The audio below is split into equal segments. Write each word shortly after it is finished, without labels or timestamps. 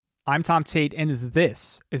I'm Tom Tate, and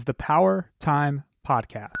this is the Power Time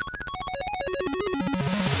Podcast.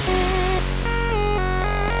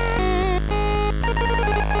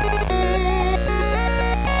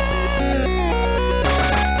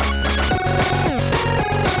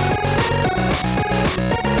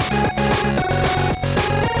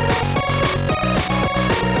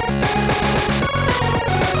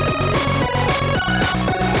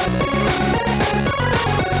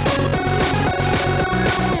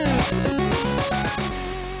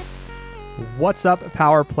 What's up,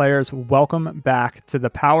 Power Players? Welcome back to the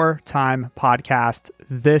Power Time Podcast.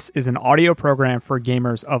 This is an audio program for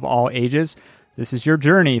gamers of all ages. This is your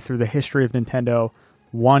journey through the history of Nintendo,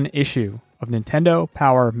 one issue of Nintendo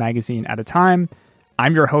Power Magazine at a time.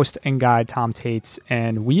 I'm your host and guide, Tom Tate,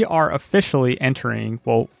 and we are officially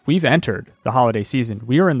we've entered the holiday season.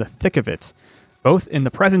 We are in the thick of it, both in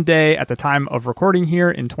the present day at the time of recording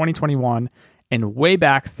here in 2021 and way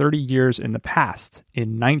back 30 years in the past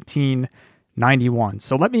in 1991.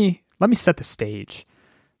 So let me set the stage.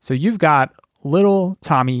 So you've got little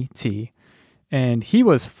Tommy T, and he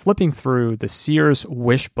was flipping through the Sears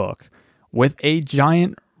Wish book with a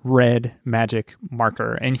giant red magic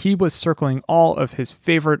marker, and he was circling all of his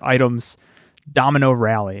favorite items: Domino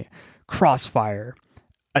Rally, Crossfire,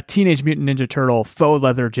 a Teenage Mutant Ninja Turtle faux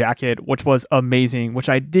leather jacket, which was amazing, which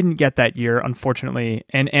I didn't get that year, unfortunately.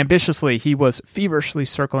 And ambitiously, he was feverishly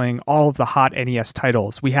circling all of the hot NES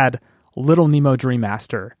titles. We had Little Nemo Dream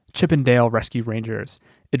Master, Chip and Dale Rescue Rangers,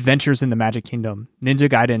 Adventures in the Magic Kingdom, Ninja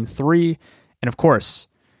Gaiden 3, and of course,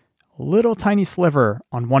 little tiny sliver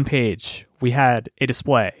on one page, we had a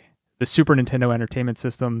display, the Super Nintendo Entertainment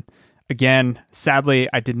System. Again, sadly,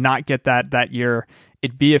 I did not get that year.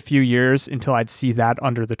 It'd be a few years until I'd see that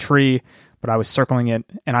under the tree, but I was circling it,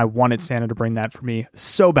 and I wanted Santa to bring that for me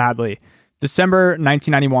so badly. December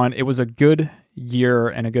 1991, it was a good year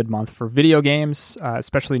and a good month for video games,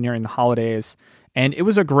 especially nearing the holidays. And it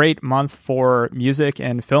was a great month for music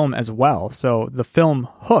and film as well. So the film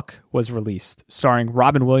Hook was released, starring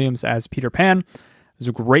Robin Williams as Peter Pan. It was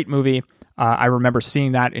a great movie. I remember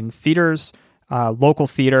seeing that in theaters, local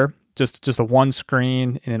theater, just a one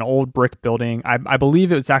screen in an old brick building. I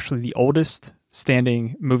believe it was actually the oldest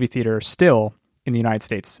standing movie theater still in the United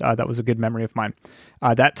States. That was a good memory of mine.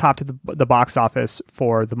 That topped the box office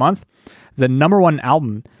for the month. The number one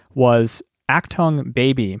album was Achtung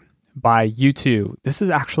Baby by U2. This is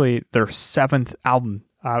actually their seventh album.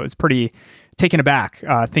 I was pretty taken aback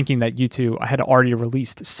thinking that U2 had already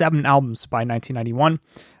released 7 albums by 1991.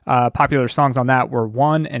 Popular songs on that were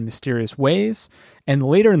One and Mysterious Ways. And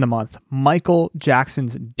later in the month, Michael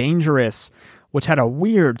Jackson's Dangerous, which had a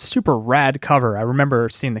weird, super rad cover. I remember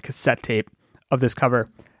seeing the cassette tape of this cover.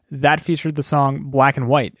 That featured the song Black and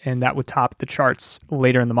White, and that would top the charts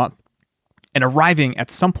later in the month. And arriving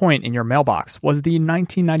at some point in your mailbox was the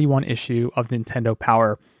 1991 issue of Nintendo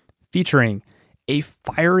Power, featuring a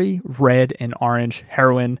fiery red and orange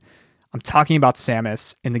heroine. I'm talking about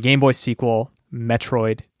Samus in the Game Boy sequel,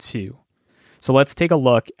 Metroid 2. So let's take a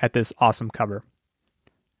look at this awesome cover.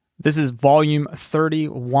 This is volume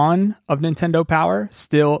 31 of Nintendo Power,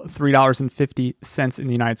 still $3.50 in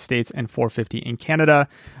the United States and $4.50 in Canada.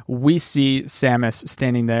 We see Samus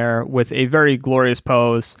standing there with a very glorious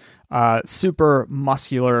pose, super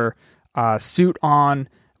muscular suit on.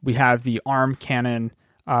 We have the arm cannon.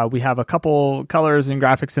 We have a couple colors and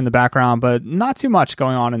graphics in the background, but not too much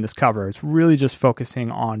going on in this cover. It's really just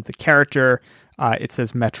focusing on the character. It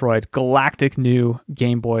says Metroid, Galactic New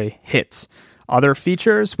Game Boy Hits. Other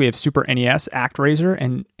features, we have Super NES ActRaiser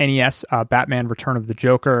and NES Batman Return of the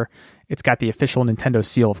Joker. It's got the official Nintendo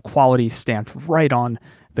seal of quality stamped right on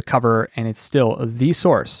the cover, and it's still the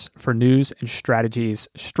source for news and strategies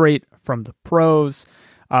straight from the pros.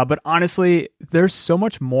 But honestly, there's so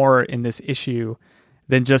much more in this issue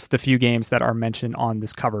than just the few games that are mentioned on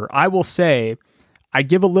this cover. I will say, I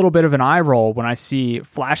give a little bit of an eye roll when I see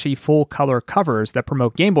flashy full-color covers that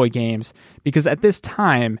promote Game Boy games, because at this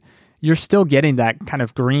time, you're still getting that kind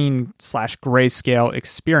of green/grayscale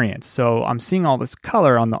experience. So I'm seeing all this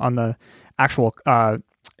color on the actual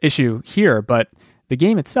issue here, but the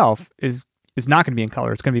game itself is not going to be in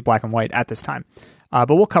color. It's going to be black and white at this time. But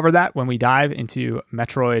we'll cover that when we dive into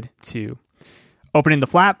Metroid 2. Opening the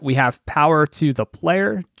flap, we have Power to the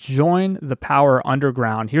Player. Join the Power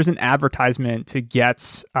Underground. Here's an advertisement to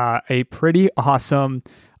get a pretty awesome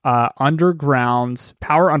Power Underground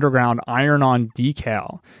iron-on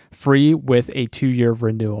decal, free with a 2-year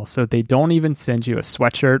renewal. So they don't even send you a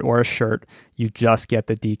sweatshirt or a shirt. You just get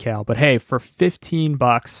the decal. But hey, for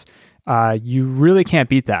 $15, You really can't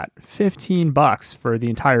beat that. $15 for the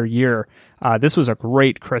entire year. This was a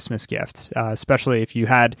great Christmas gift, especially if you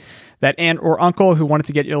had that aunt or uncle who wanted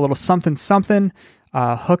to get you a little something.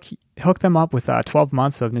 Hook them up with 12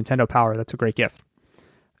 months of Nintendo Power. That's a great gift.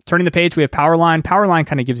 Turning the page, we have Powerline. Powerline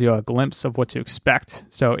kind of gives you a glimpse of what to expect.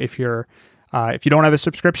 So if you don't have a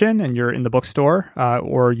subscription and you're in the bookstore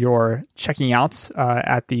or you're checking out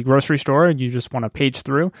at the grocery store and you just want to page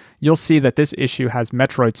through, you'll see that this issue has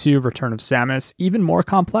Metroid 2 Return of Samus, even more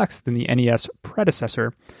complex than the NES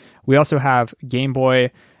predecessor. We also have Game Boy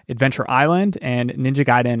Adventure Island and Ninja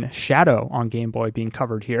Gaiden Shadow on Game Boy being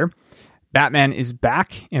covered here. Batman is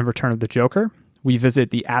back in Return of the Joker. We visit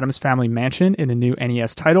the Addams Family Mansion in a new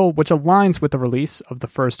NES title, which aligns with the release of the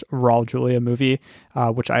first Raul Julia movie,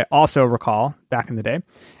 which I also recall back in the day.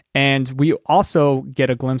 And we also get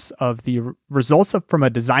a glimpse of the results from a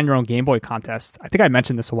Design Your Own Game Boy contest. I think I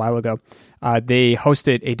mentioned this a while ago. They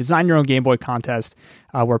hosted a Design Your Own Game Boy contest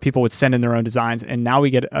where people would send in their own designs, and now we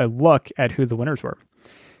get a look at who the winners were.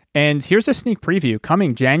 And here's a sneak preview.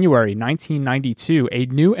 Coming January 1992, a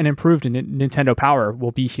new and improved Nintendo Power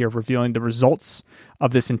will be here, revealing the results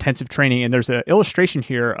of this intensive training. And there's an illustration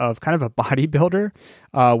here of kind of a bodybuilder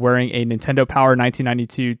wearing a Nintendo Power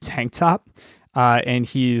 1992 tank top. And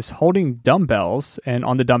he's holding dumbbells. And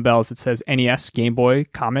on the dumbbells, it says NES, Game Boy,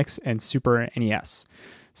 Comics, and Super NES.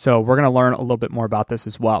 So we're going to learn a little bit more about this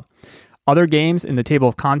as well. Other games in the table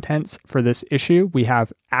of contents for this issue, we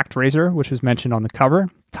have ActRaiser, which was mentioned on the cover,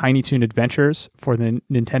 Tiny Toon Adventures for the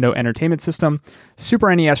Nintendo Entertainment System,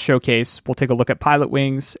 Super NES Showcase. We'll take a look at Pilot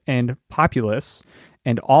Wings and Populous,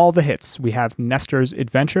 and all the hits. We have Nestor's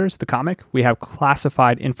Adventures, the comic. We have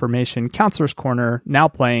Classified Information, Counselor's Corner, Now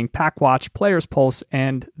Playing, Pack Watch, Player's Pulse,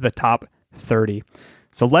 and the Top 30.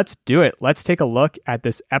 So let's do it. Let's take a look at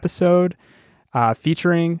this episode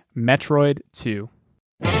featuring Metroid 2.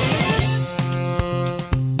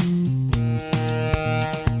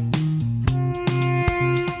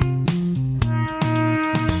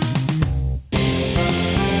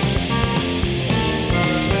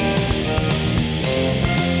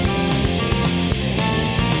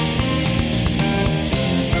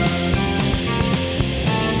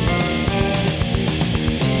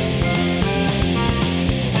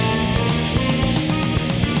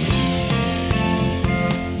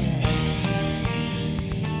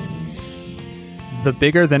 The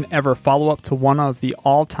bigger-than-ever follow-up to one of the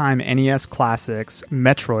all-time NES classics,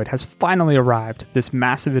 Metroid, has finally arrived. This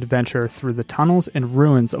massive adventure through the tunnels and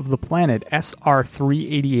ruins of the planet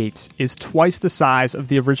SR-388 is twice the size of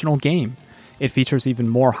the original game. It features even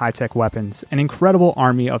more high-tech weapons, an incredible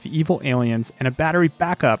army of evil aliens, and a battery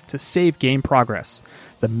backup to save game progress.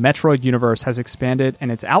 The Metroid universe has expanded,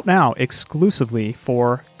 and it's out now exclusively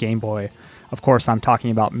for Game Boy. Of course, I'm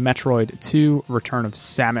talking about Metroid 2 Return of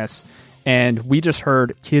Samus. And we just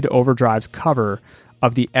heard Kid Overdrive's cover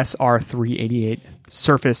of the SR-388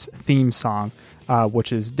 Surface theme song,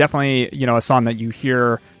 which is definitely, a song that you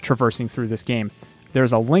hear traversing through this game.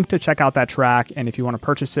 There's a link to check out that track, and if you want to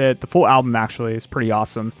purchase it, the full album actually is pretty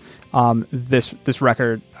awesome. This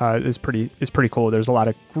record is pretty cool. There's a lot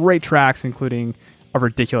of great tracks, including a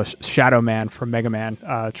ridiculous Shadow Man from Mega Man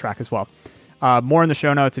track as well. More in the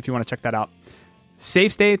show notes if you want to check that out.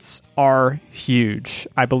 Save states are huge.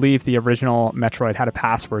 I believe the original Metroid had a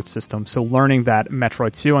password system, so learning that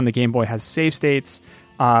Metroid 2 on the Game Boy has save states,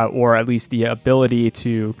 or at least the ability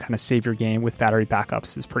to kind of save your game with battery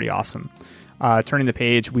backups, is pretty awesome. Turning the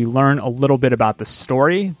page, we learn a little bit about the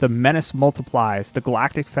story. The menace multiplies. The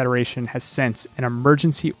Galactic Federation has sent an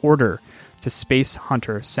emergency order to space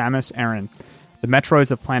hunter Samus Aran. The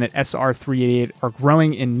Metroids of planet SR-388 are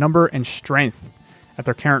growing in number and strength. At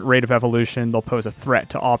their current rate of evolution, they'll pose a threat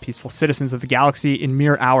to all peaceful citizens of the galaxy in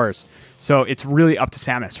mere hours. So it's really up to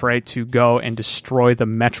Samus, right, to go and destroy the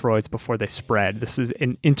Metroids before they spread. This is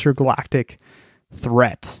an intergalactic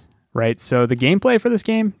threat, right? So the gameplay for this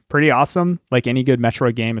game, pretty awesome. Like any good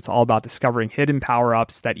Metroid game, it's all about discovering hidden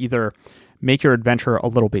power-ups that either make your adventure a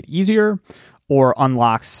little bit easier or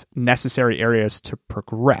unlocks necessary areas to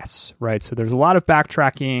progress, right? So there's a lot of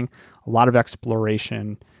backtracking, a lot of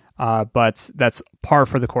exploration, but that's par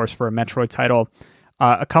for the course for a Metroid title.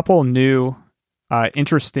 A couple new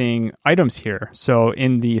interesting items here. So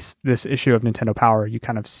in this issue of Nintendo Power, you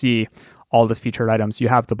kind of see all the featured items. You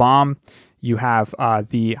have the bomb, you have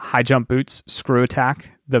the high jump boots, screw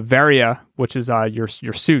attack, the Varia, which is your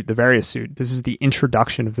suit, the Varia suit. This is the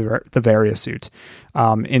introduction of the Varia suit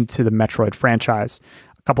into the Metroid franchise.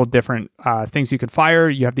 A couple of different things you could fire.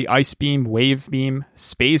 You have the Ice Beam, Wave Beam,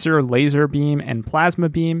 Spazer, Laser Beam, and Plasma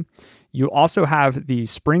Beam. You also have the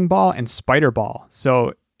Spring Ball and Spider Ball.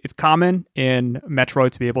 So it's common in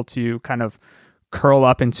Metroid to be able to kind of curl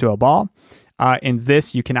up into a ball. In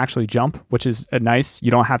this, you can actually jump, which is nice.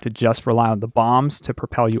 You don't have to just rely on the bombs to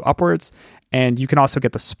propel you upwards. And you can also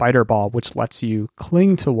get the spider ball, which lets you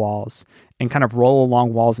cling to walls and kind of roll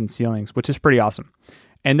along walls and ceilings, which is pretty awesome.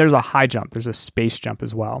 And there's a high jump. There's a space jump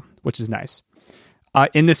as well, which is nice.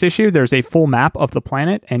 In this issue, there's a full map of the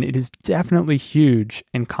planet, and it is definitely huge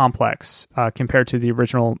and complex compared to the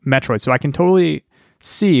original Metroid. So I can totally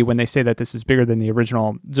see when they say that this is bigger than the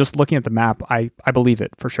original. Just looking at the map, I believe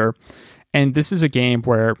it for sure. And this is a game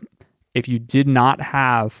where if you did not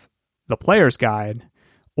have the player's guide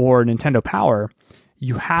or Nintendo Power,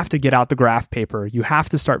 you have to get out the graph paper. You have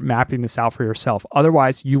to start mapping this out for yourself.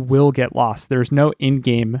 Otherwise, you will get lost. There's no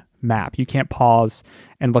in-game map. You can't pause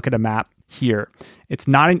and look at a map here. It's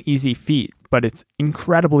not an easy feat, but it's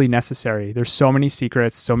incredibly necessary. There's so many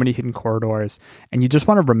secrets, so many hidden corridors, and you just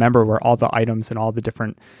want to remember where all the items and all the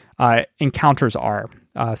different encounters are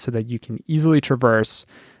so that you can easily traverse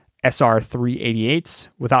SR 388s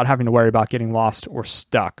without having to worry about getting lost or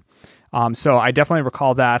stuck. So I definitely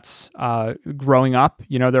recall that growing up,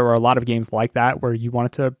 there were a lot of games like that where you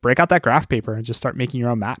wanted to break out that graph paper and just start making your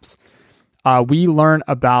own maps. We learn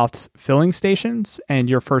about filling stations and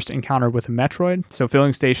your first encounter with a Metroid. So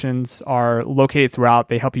filling stations are located throughout.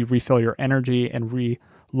 They help you refill your energy and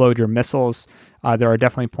reload your missiles. There are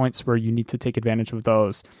definitely points where you need to take advantage of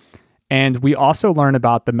those. And we also learn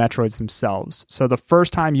about the Metroids themselves. So the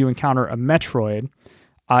first time you encounter a Metroid,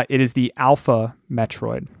 it is the Alpha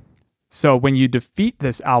Metroid. So when you defeat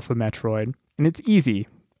this Alpha Metroid, and it's easy,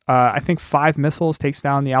 I think 5 missiles takes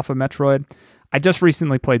down the Alpha Metroid. I just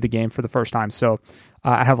recently played the game for the first time, so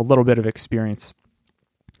I have a little bit of experience.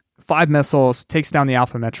 5 missiles takes down the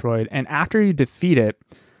Alpha Metroid, and after you defeat it,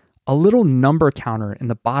 a little number counter in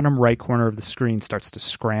the bottom right corner of the screen starts to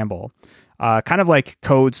scramble. Kind of like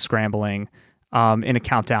code scrambling in a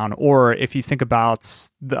countdown, or if you think about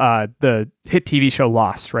the hit TV show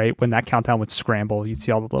Lost, right? When that countdown would scramble, you'd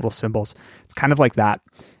see all the little symbols. It's kind of like that,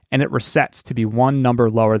 and it resets to be one number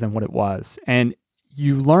lower than what it was. And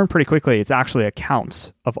you learn pretty quickly it's actually a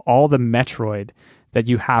count of all the Metroid that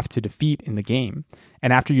you have to defeat in the game.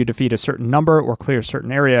 And after you defeat a certain number or clear a certain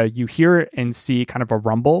area, you hear and see kind of a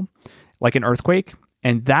rumble, like an earthquake,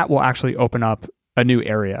 and that will actually open up a new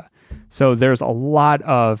area. So there's a lot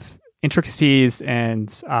of intricacies and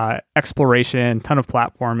exploration, ton of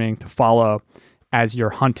platforming to follow as you're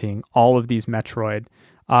hunting all of these Metroid.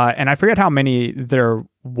 And I forget how many there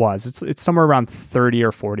was. It's somewhere around 30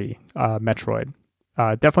 or 40 Metroid.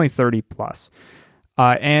 Definitely 30 plus.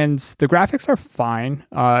 And the graphics are fine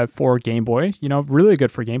for Game Boy. Really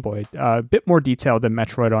good for Game Boy. A bit more detailed than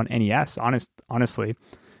Metroid on NES, honestly.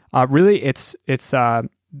 Really, it's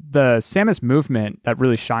the Samus movement that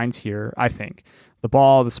really shines here, I think. The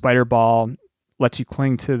ball, the spider ball, lets you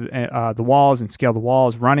cling to the walls and scale the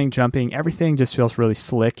walls, running, jumping, everything just feels really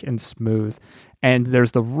slick and smooth. And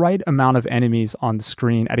there's the right amount of enemies on the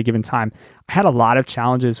screen at a given time. I had a lot of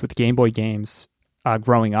challenges with Game Boy games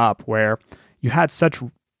growing up where you had such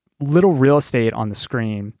little real estate on the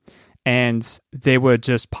screen and they would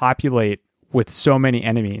just populate with so many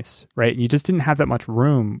enemies, right? You just didn't have that much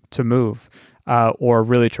room to move or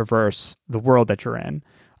really traverse the world that you're in.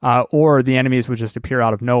 Or the enemies would just appear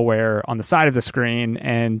out of nowhere on the side of the screen,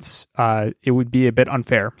 and it would be a bit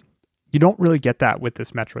unfair. You don't really get that with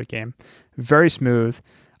this Metroid game. Very smooth.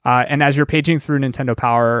 And as you're paging through Nintendo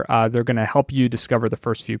Power, they're going to help you discover the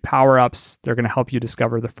first few power-ups. They're going to help you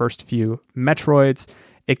discover the first few Metroids.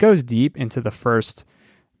 It goes deep into the first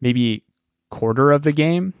maybe quarter of the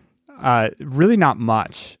game. Really not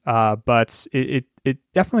much, but it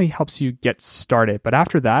definitely helps you get started. But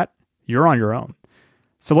after that, you're on your own.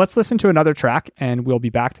 So let's listen to another track, and we'll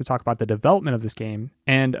be back to talk about the development of this game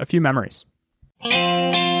and a few memories.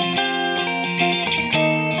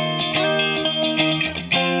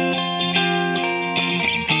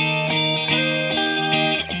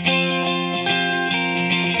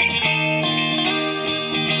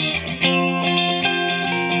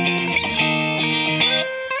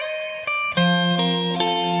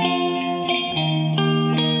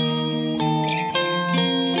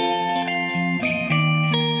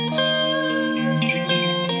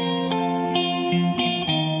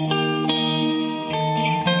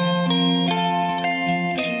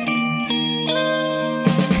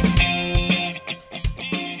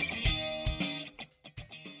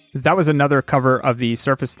 That was another cover of the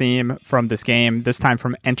Surface theme from this game, this time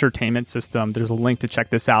from Entertainment System. There's a link to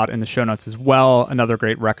check this out in the show notes as well. Another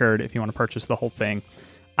great record if you want to purchase the whole thing.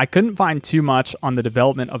 I couldn't find too much on the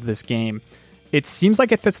development of this game. It seems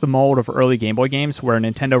like it fits the mold of early Game Boy games where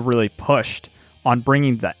Nintendo really pushed on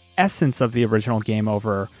bringing the essence of the original game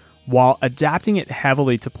over while adapting it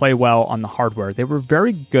heavily to play well on the hardware. They were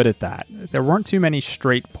very good at that. There weren't too many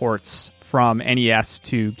straight ports from NES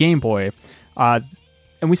to Game Boy. And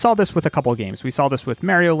we saw this with a couple of games. We saw this with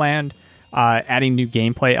Mario Land, adding new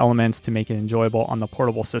gameplay elements to make it enjoyable on the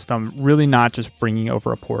portable system, really not just bringing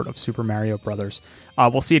over a port of Super Mario Brothers.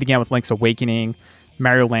 We'll see it again with Link's Awakening,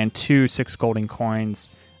 Mario Land 2, 6 Golden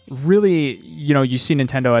Coins. Really, you see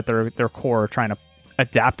Nintendo at their core trying to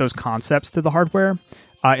adapt those concepts to the hardware.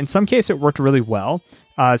 In some case, it worked really well.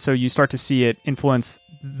 So you start to see it influence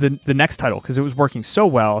the next title because it was working so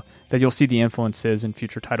well that you'll see the influences in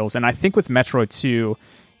future titles. And I think with Metroid 2,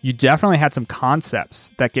 you definitely had some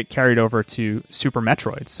concepts that get carried over to Super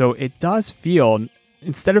Metroid. So it does feel,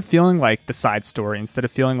 instead of feeling like the side story, instead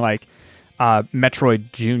of feeling like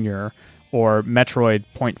Metroid Jr. or Metroid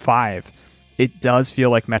 0.5, it does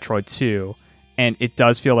feel like Metroid 2. And it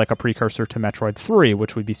does feel like a precursor to Metroid 3,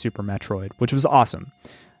 which would be Super Metroid, which was awesome.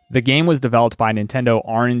 The game was developed by Nintendo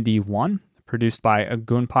R&D 1, produced by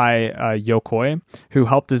Gunpei Yokoi, who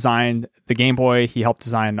helped design the Game Boy. He helped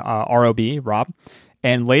design Rob,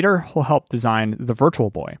 and later he'll help design the Virtual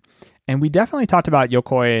Boy. And we definitely talked about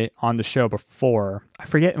Yokoi on the show before. I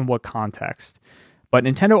forget in what context. But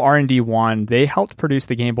Nintendo R&D 1, they helped produce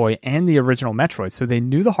the Game Boy and the original Metroid. So they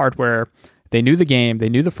knew the hardware, they knew the game, they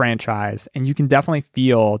knew the franchise, and you can definitely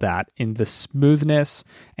feel that in the smoothness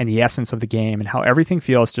and the essence of the game and how everything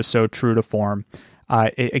feels just so true to form.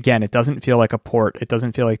 It doesn't feel like a port. It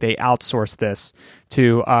doesn't feel like they outsourced this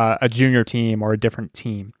to a junior team or a different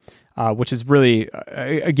team, which is really,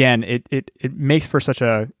 it makes for such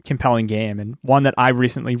a compelling game and one that I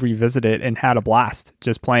recently revisited and had a blast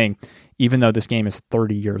just playing, even though this game is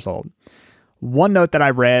 30 years old. One note that I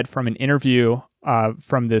read from an interview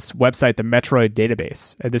from this website, the Metroid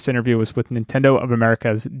Database. This interview was with Nintendo of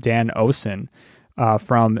America's Dan Osen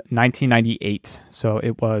from 1998. So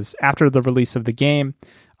it was after the release of the game.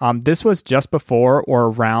 This was just before or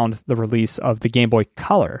around the release of the Game Boy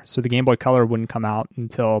Color. So the Game Boy Color wouldn't come out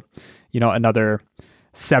until, another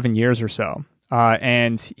 7 years or so.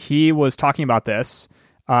 And he was talking about this,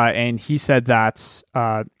 and he said that...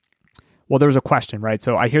 there was a question, right?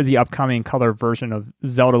 So I hear the upcoming color version of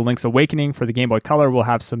Zelda Link's Awakening for the Game Boy Color will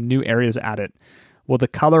have some new areas added. Will the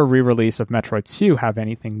color re-release of Metroid 2 have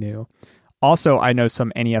anything new? Also, I know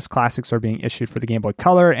some NES classics are being issued for the Game Boy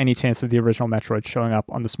Color. Any chance of the original Metroid showing up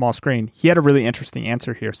on the small screen? He had a really interesting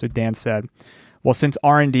answer here. So Dan said, well, since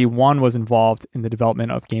R&D 1 was involved in the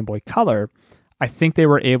development of Game Boy Color, I think they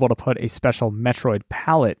were able to put a special Metroid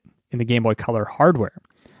palette in the Game Boy Color hardware.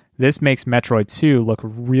 This makes Metroid 2 look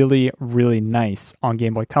really, really nice on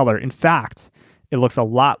Game Boy Color. In fact, it looks a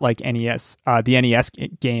lot like the NES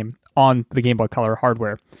game on the Game Boy Color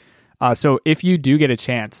hardware. So if you do get a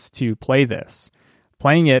chance to play this,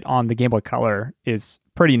 playing it on the Game Boy Color is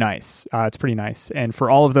pretty nice. It's pretty nice. And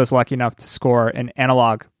for all of those lucky enough to score an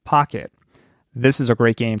analog pocket, this is a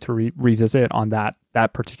great game to revisit on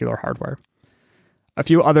that particular hardware. A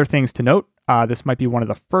few other things to note. This might be one of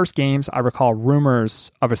the first games I recall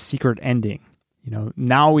rumors of a secret ending.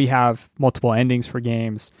 Now we have multiple endings for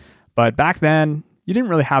games, but back then you didn't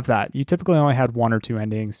really have that. You typically only had one or two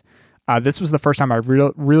endings. This was the first time I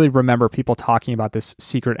really remember people talking about this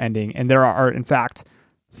secret ending, and there are, in fact,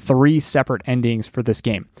 3 separate endings for this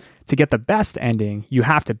game. To get the best ending, you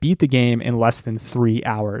have to beat the game in less than 3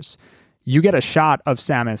 hours. You get a shot of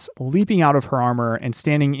Samus leaping out of her armor and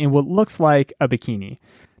standing in what looks like a bikini.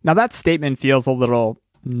 Now, that statement feels a little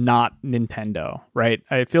not Nintendo, right?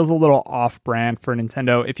 It feels a little off-brand for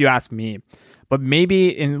Nintendo, if you ask me. But maybe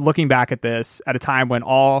in looking back at this, at a time when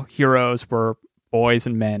all heroes were boys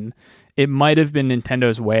and men, it might have been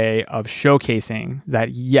Nintendo's way of showcasing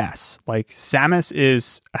that, yes, like Samus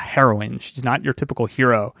is a heroine. She's not your typical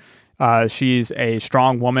hero. She's a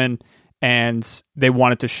strong woman, and they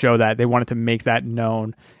wanted to show that. They wanted to make that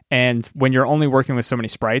known. And when you're only working with so many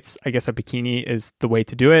sprites, I guess a bikini is the way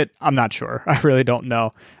to do it. I'm not sure. I really don't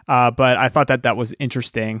know. But I thought that was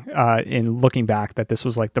interesting in looking back, that this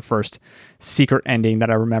was like the first secret ending that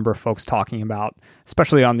I remember folks talking about,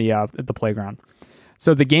 especially on the playground.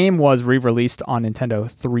 So the game was re-released on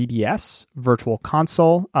Nintendo 3DS Virtual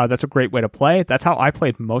Console. That's a great way to play. That's how I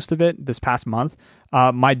played most of it this past month.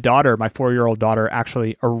 My 4-year-old daughter,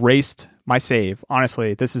 actually erased my save.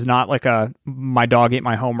 Honestly, this is not like a my dog ate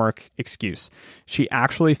my homework excuse. She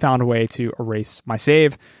actually found a way to erase my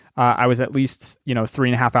save. I was at least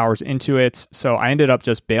 3.5 hours into it, so I ended up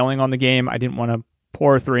just bailing on the game. I didn't want to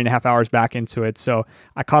pour 3.5 hours back into it, so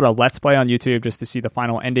I caught a Let's Play on YouTube just to see the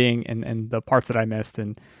final ending and the parts that I missed.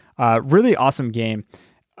 And really awesome game.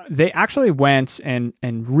 they actually went and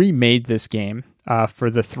remade this game for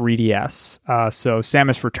the 3DS. So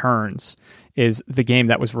Samus Returns is the game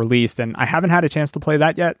that was released, and I haven't had a chance to play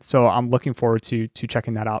that yet, so I'm looking forward to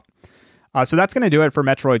checking that out. So that's going to do it for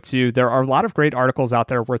Metroid 2. There are a lot of great articles out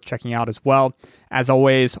there worth checking out as well. As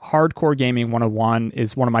always, Hardcore Gaming 101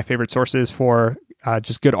 is one of my favorite sources for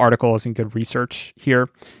just good articles and good research here.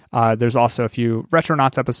 There's also a few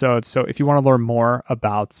Retronauts episodes, so if you want to learn more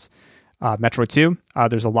about Metroid 2,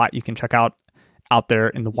 there's a lot you can check out there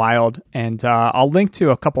in the wild, and I'll link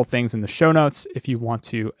to a couple things in the show notes if you want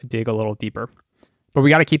to dig a little deeper. But we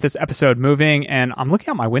got to keep this episode moving, and I'm looking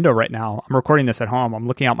out my window right now. I'm recording this at home. I'm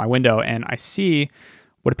looking out my window, and I see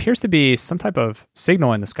what appears to be some type of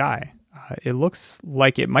signal in the sky. It looks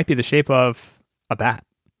like it might be the shape of a bat.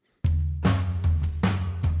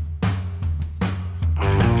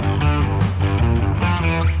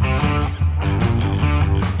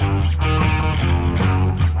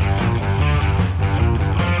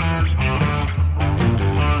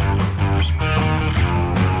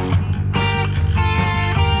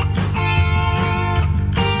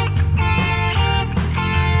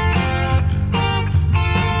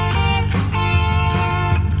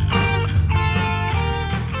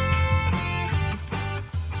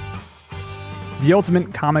 The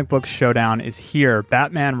ultimate comic book showdown is here.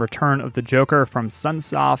 Batman Return of the Joker from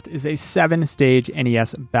Sunsoft is a 7-stage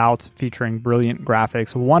NES bout featuring brilliant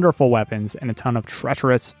graphics, wonderful weapons, and a ton of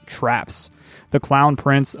treacherous traps. The Clown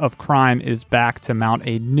Prince of Crime is back to mount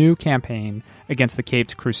a new campaign against the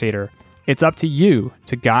Caped Crusader. It's up to you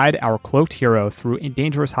to guide our cloaked hero through a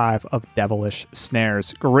dangerous hive of devilish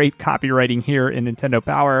snares. Great copywriting here in Nintendo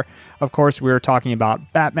Power. Of course, we're talking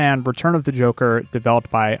about Batman Return of the Joker, developed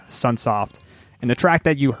by Sunsoft. And the track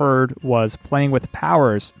that you heard was Playing with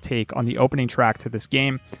Power's take on the opening track to this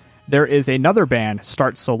game. There is another band,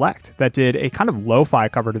 Start Select, that did a kind of lo-fi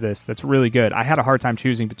cover to this that's really good. I had a hard time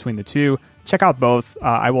choosing between the two. Check out both.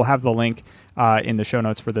 I will have the link in the show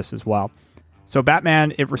notes for this as well. So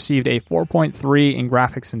Batman, it received a 4.3 in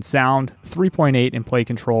graphics and sound, 3.8 in play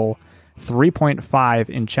control, 3.5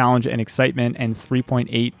 in challenge and excitement, and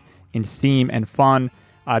 3.8 in theme and fun.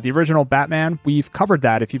 The original Batman, we've covered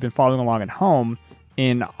that if you've been following along at home.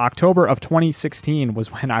 In October of 2016 was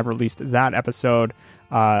when I released that episode,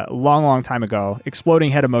 long time ago. Exploding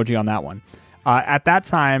head emoji on that one. At that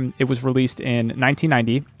time, it was released in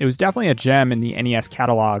 1990. It was definitely a gem in the NES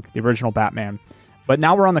catalog, the original Batman. But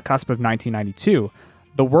now we're on the cusp of 1992.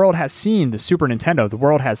 The world has seen the Super Nintendo. The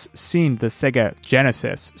world has seen the Sega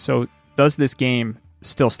Genesis. So does this game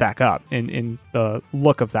still stack up in the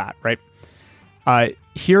look of that, right?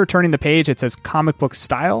 Here, turning the page, it says comic book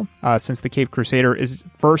style. Since the Caped Crusader is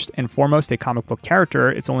first and foremost a comic book character,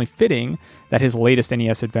 it's only fitting that his latest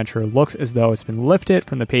NES adventure looks as though it's been lifted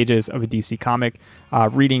from the pages of a DC comic,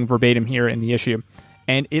 reading verbatim here in the issue.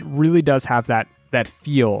 And it really does have that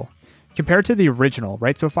feel compared to the original,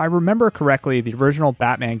 right? So if I remember correctly, the original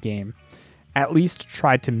Batman game at least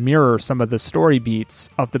tried to mirror some of the story beats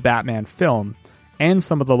of the Batman film and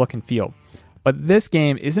some of the look and feel. But this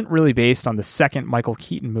game isn't really based on the second Michael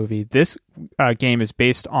Keaton movie. This game is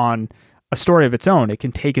based on a story of its own. It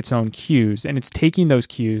can take its own cues, and it's taking those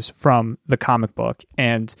cues from the comic book.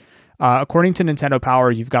 And according to Nintendo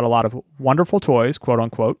Power, you've got a lot of wonderful toys, quote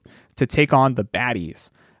unquote, to take on the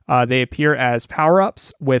baddies. They appear as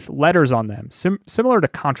power-ups with letters on them, similar to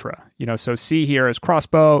Contra. So C here is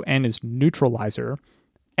crossbow, N is neutralizer,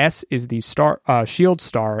 S is the shield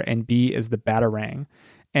star, and B is the batarang.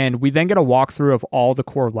 And we then get a walkthrough of all the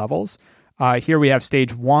core levels. Here we have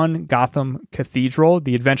Stage 1, Gotham Cathedral.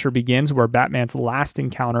 The adventure begins where Batman's last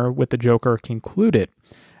encounter with the Joker concluded.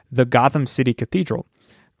 The Gotham City Cathedral.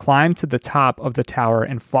 Climb to the top of the tower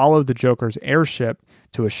and follow the Joker's airship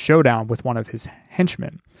to a showdown with one of his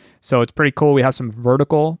henchmen. So it's pretty cool. We have some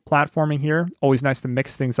vertical platforming here. Always nice to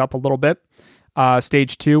mix things up a little bit.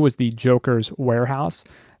 Stage 2 was the Joker's warehouse.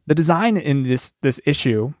 The design in this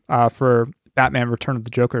issue for Batman Return of the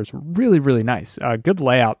Joker is really, really nice. Good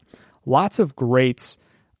layout. Lots of great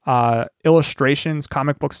illustrations,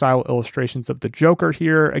 comic book style illustrations of the Joker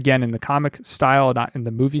here. Again, in the comic style, not in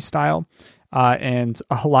the movie style. And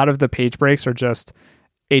a lot of the page breaks are just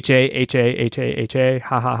H-A, H-A, H-A, H-A,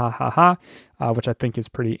 ha, ha, ha, ha, ha, which I think is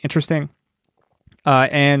pretty interesting.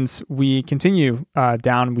 And we continue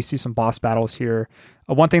down. We see some boss battles here.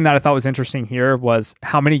 One thing that I thought was interesting here was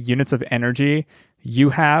how many units of energy you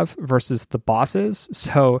have versus the bosses.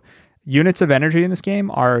 So units of energy in this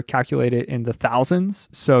game are calculated in the thousands.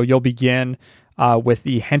 So you'll begin with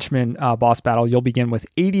the henchman boss battle. You'll begin with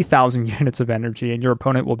 80,000 units of energy, and your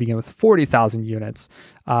opponent will begin with 40,000 units.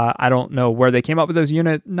 I don't know where they came up with those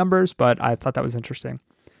unit numbers, but I thought that was interesting.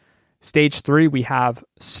 Stage 3, we have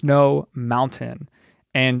Snow Mountain.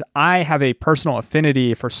 And I have a personal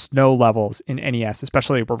affinity for snow levels in NES,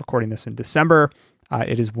 especially we're recording this in December.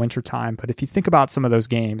 It is wintertime. But if you think about some of those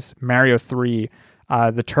games, Mario 3,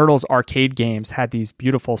 the Turtles arcade games had these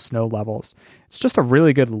beautiful snow levels. It's just a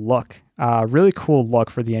really good look, really cool look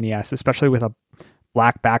for the NES, especially with a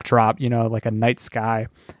black backdrop, like a night sky.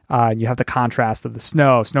 You have the contrast of the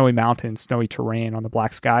snow, snowy mountains, snowy terrain on the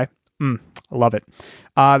black sky. I love it.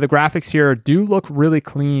 The graphics here do look really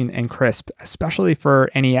clean and crisp, especially for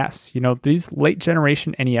NES. These late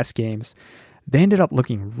generation NES games, they ended up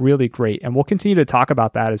looking really great. And we'll continue to talk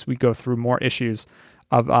about that as we go through more issues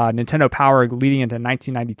of Nintendo Power leading into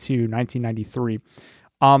 1992, 1993.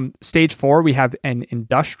 Stage 4, we have an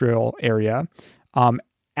industrial area.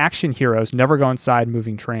 Action heroes never go inside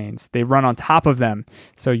moving trains. They run on top of them.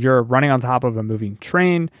 So you're running on top of a moving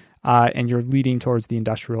train, and you're leading towards the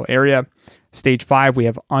industrial area. Stage 5, we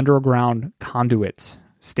have underground conduit.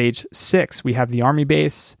 Stage 6, we have the army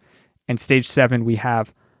base. And stage 7, we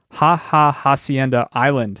have Hacienda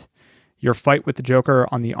Island. Your fight with the Joker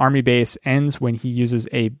on the army base ends when he uses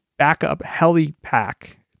a backup heli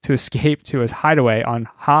pack to escape to his hideaway on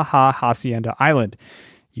Hacienda Island.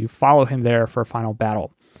 You follow him there for a final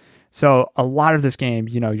battle. So a lot of this game,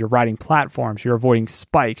 you're riding platforms, you're avoiding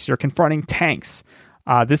spikes, you're confronting tanks.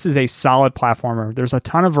 This is a solid platformer. There's a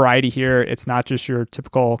ton of variety here. It's not just your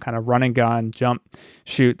typical kind of run and gun, jump,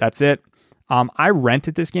 shoot, that's it. I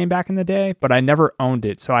rented this game back in the day, but I never owned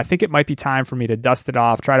it. So I think it might be time for me to dust it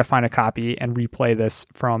off, try to find a copy, and replay this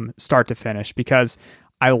from start to finish because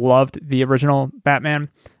I loved the original Batman,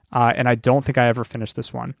 and I don't think I ever finished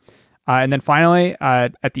this one. And then finally,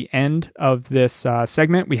 at the end of this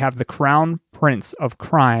segment, we have the Crown Prince of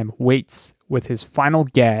Crime waits with his final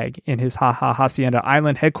gag in his Hacienda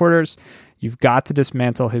Island headquarters. You've got to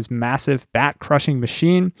dismantle his massive bat-crushing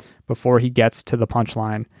machine before he gets to the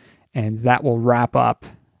punchline. And that will wrap up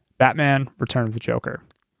Batman Return of the Joker.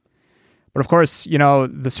 But of course,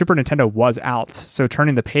 the Super Nintendo was out. So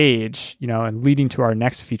turning the page, and leading to our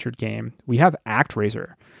next featured game, we have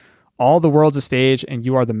ActRaiser. All the world's a stage and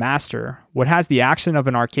you are the master. What has the action of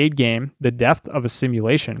an arcade game, the depth of a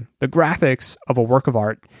simulation, the graphics of a work of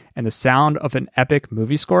art, and the sound of an epic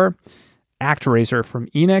movie score? ActRaiser from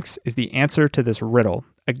Enix is the answer to this riddle,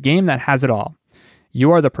 a game that has it all.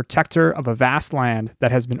 You are the protector of a vast land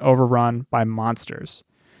that has been overrun by monsters.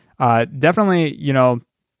 Definitely,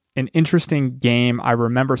 an interesting game. I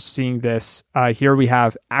remember seeing this. Here we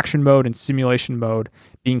have action mode and simulation mode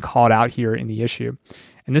being called out here in the issue.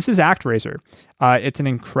 And this is ActRaiser. It's an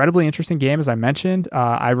incredibly interesting game, as I mentioned.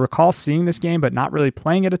 I recall seeing this game, but not really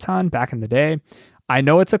playing it a ton back in the day. I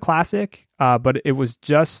know it's a classic, but it was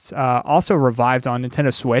just also revived on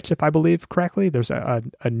Nintendo Switch, if I believe correctly. There's a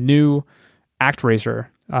new ActRaiser.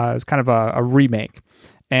 It's kind of a remake.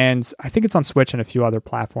 And I think it's on Switch and a few other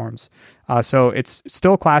platforms. So it's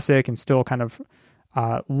still classic and still kind of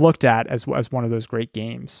looked at as one of those great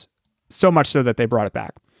games. So much so that they brought it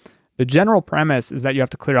back. The general premise is that you have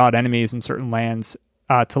to clear out enemies in certain lands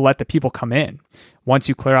to let the people come in. Once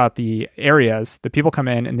you clear out the areas, the people come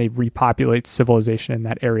in and they repopulate civilization in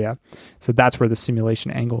that area. So that's where the simulation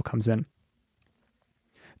angle comes in.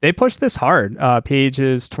 They pushed this hard,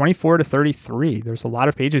 pages 24 to 33. There's a lot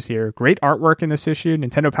of pages here. Great artwork in this issue.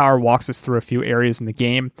 Nintendo Power walks us through a few areas in the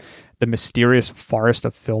game. The mysterious forest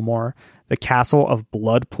of Fillmore, the castle of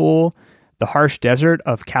Bloodpool, the harsh desert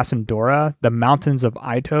of Casandora, the mountains of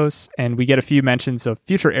Itos, and we get a few mentions of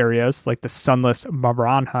future areas like the sunless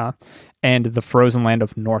Maranha and the frozen land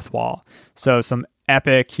of Northwall. So some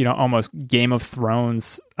epic, almost Game of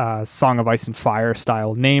Thrones, Song of Ice and Fire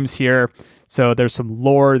style names here. So there's some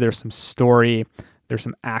lore, there's some story, there's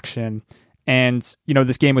some action. And,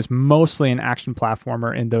 this game was mostly an action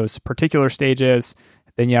platformer in those particular stages.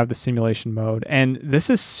 Then you have the simulation mode. And this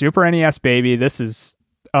is Super NES, baby. This is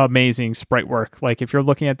amazing sprite work. Like, if you're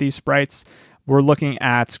looking at these sprites, we're looking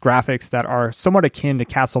at graphics that are somewhat akin to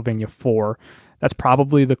Castlevania 4. That's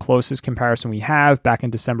probably the closest comparison we have back in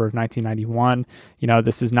December of 1991.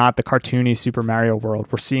 This is not the cartoony Super Mario world.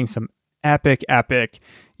 We're seeing some epic.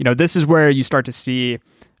 This is where you start to see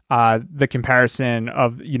the comparison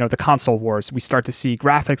of, the console wars. We start to see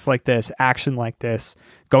graphics like this, action like this,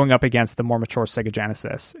 going up against the more mature Sega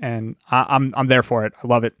Genesis. And I'm there for it. I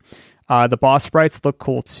love it. The boss sprites look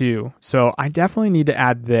cool too. So I definitely need to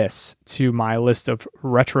add this to my list of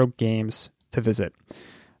retro games to visit.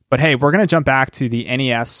 But hey, we're going to jump back to the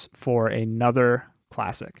NES for another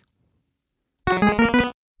classic.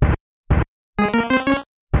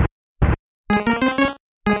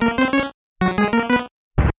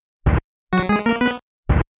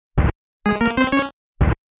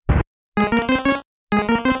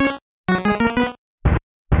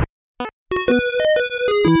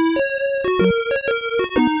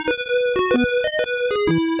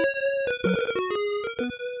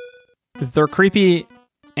 They're creepy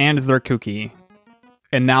and they're kooky.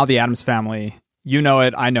 And now the Addams Family, you know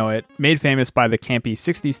it, I know it, made famous by the campy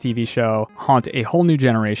 60s TV show, haunt a whole new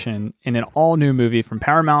generation in an all-new movie from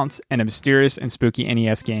Paramount and a mysterious and spooky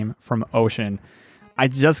NES game from Ocean. I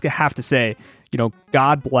just have to say,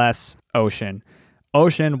 God bless Ocean.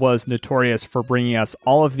 Ocean was notorious for bringing us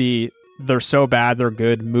all of the they're so bad, they're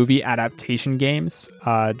good movie adaptation games.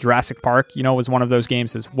 Jurassic Park, was one of those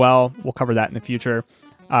games as well. We'll cover that in the future.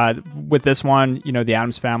 With this one, the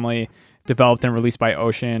Addams Family, developed and released by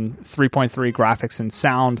Ocean, 3.3 graphics and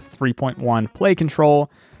sound, 3.1 play control,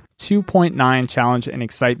 2.9 challenge and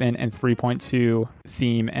excitement, and 3.2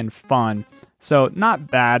 theme and fun. So not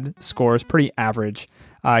bad scores, pretty average.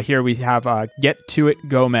 Here we have Get To It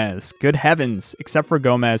Gomez. Good heavens, except for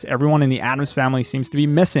Gomez, everyone in the Addams Family seems to be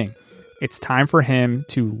missing. It's time for him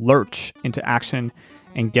to lurch into action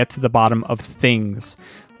and get to the bottom of things.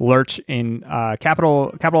 Lurch in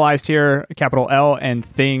capitalized here, capital L, and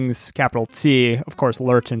things, capital T. Of course,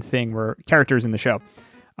 Lurch and Thing were characters in the show.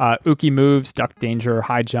 Uki moves, duck danger,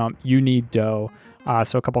 high jump, you need dough.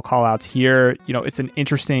 So a couple call outs here. It's an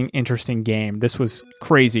interesting game. This was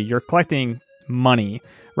crazy. You're collecting money,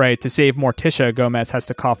 right? To save Morticia, Gomez has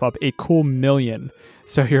to cough up a cool $1 million.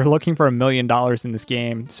 So you're looking for $1 million in this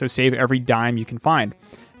game. So save every dime you can find.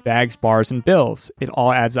 Bags, bars, and bills. It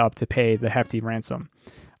all adds up to pay the hefty ransom.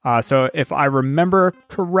 So if I remember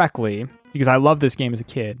correctly, because I loved this game as a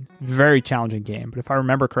kid, very challenging game, but if I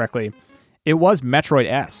remember correctly, it was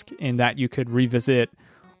Metroid-esque in that you could revisit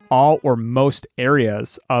all or most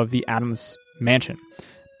areas of the Addams mansion.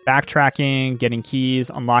 Backtracking, getting keys,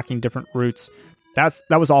 unlocking different routes, that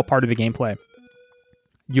was all part of the gameplay.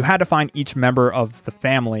 You had to find each member of the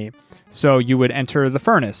family, so you would enter the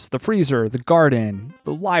furnace, the freezer, the garden,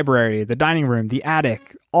 the library, the dining room, the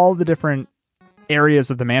attic, all the different areas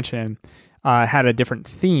of the mansion had a different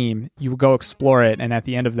theme. You would go explore it, and at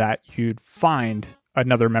the end of that, you'd find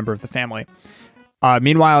another member of the family.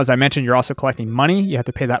 Meanwhile, as I mentioned, you're also collecting money. You have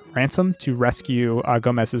to pay that ransom to rescue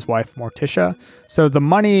Gomez's wife, Morticia. So the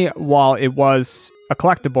money, while it was a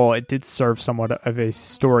collectible, it did serve somewhat of a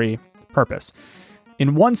story purpose.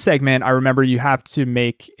 In one segment, I remember you have to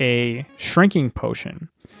make a shrinking potion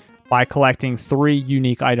by collecting 3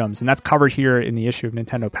 unique items, and that's covered here in the issue of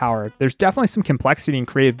Nintendo Power. There's definitely some complexity in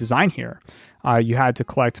creative design here. You had to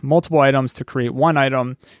collect multiple items to create one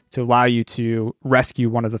item to allow you to rescue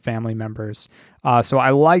one of the family members. So I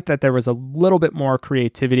like that there was a little bit more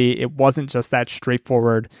creativity. It wasn't just that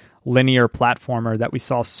straightforward linear platformer that we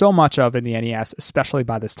saw so much of in the NES, especially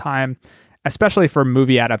by this time, especially for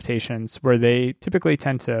movie adaptations where they typically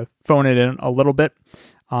tend to phone it in a little bit.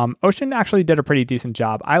 Ocean actually did a pretty decent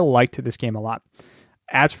job. I liked this game a lot.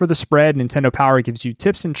 As for the spread, Nintendo Power gives you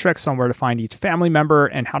tips and tricks on where to find each family member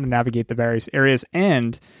and how to navigate the various areas.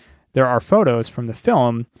 And there are photos from the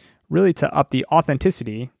film really to up the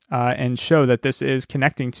authenticity and show that this is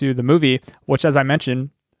connecting to the movie, which, as I mentioned,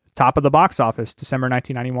 top of the box office, December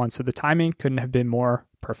 1991. So the timing couldn't have been more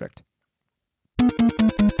perfect.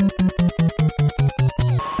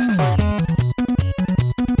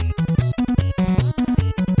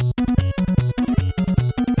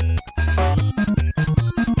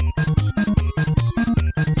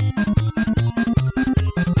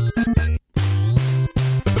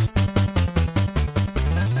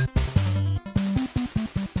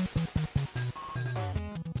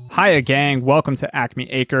 Hiya, gang. Welcome to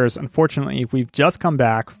Acme Acres. Unfortunately, we've just come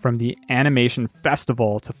back from the Animation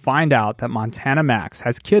Festival to find out that Montana Max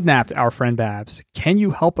has kidnapped our friend Babs. Can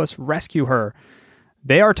you help us rescue her?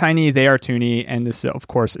 They are tiny, they are toony, and this, of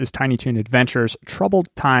course, is Tiny Toon Adventures,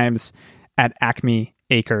 Troubled Times at Acme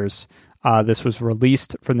Acres. This was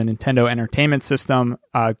released for the Nintendo Entertainment System.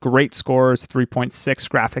 Great scores, 3.6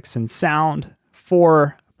 graphics and sound,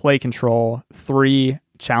 4 play control, 3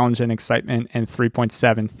 challenge and excitement, and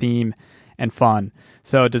 3.7 theme and fun.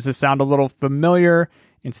 So does this sound a little familiar?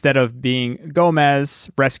 Instead of being Gomez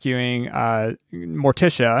rescuing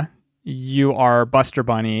Morticia, you are Buster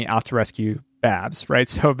Bunny out to rescue Babs, right?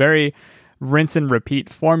 So very rinse and repeat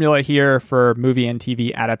formula here for movie and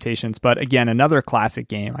TV adaptations. But again, another classic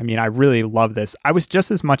game. I mean, I really love this. I was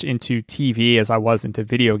just as much into TV as I was into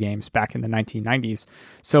video games back in the 1990s.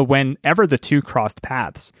 So whenever the two crossed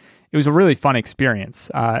paths, it was a really fun experience,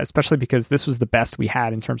 especially because this was the best we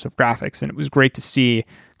had in terms of graphics, and it was great to see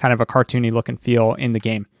kind of a cartoony look and feel in the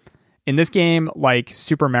game. In this game, like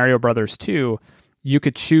Super Mario Bros. 2, you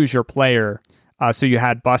could choose your player. So you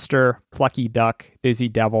had Buster, Plucky Duck, Dizzy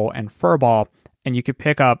Devil, and Furball, and you could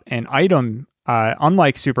pick up an item.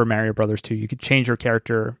 Unlike Super Mario Bros. 2, you could change your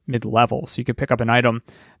character mid-level. So you could pick up an item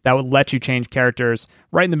that would let you change characters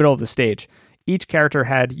right in the middle of the stage. Each character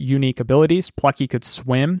had unique abilities. Plucky could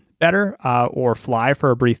swim better or fly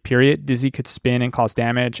for a brief period. Dizzy could spin and cause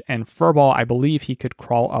damage. And Furball, I believe he could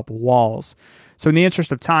crawl up walls. So in the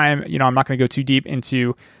interest of time, I'm not going to go too deep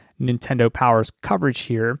into Nintendo Power's coverage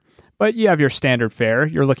here, but you have your standard fare.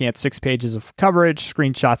 You're looking at 6 pages of coverage,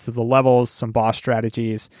 screenshots of the levels, some boss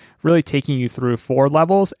strategies, really taking you through 4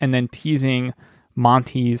 levels and then teasing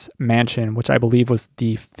Monty's Mansion, which I believe was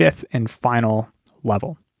the 5th and final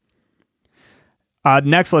level.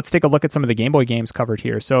 Next, let's take a look at some of the Game Boy games covered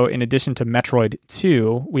here. So in addition to Metroid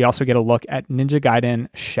 2, we also get a look at Ninja Gaiden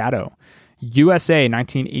Shadow. USA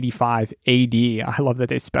 1985 AD. I love that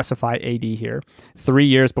they specify AD here. 3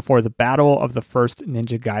 years before the battle of the first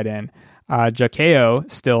Ninja Gaiden. Jakeo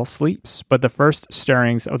still sleeps, but the first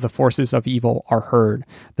stirrings of the forces of evil are heard.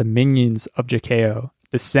 The minions of Jakeo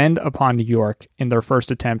descend upon New York in their first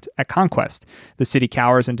attempt at conquest. The city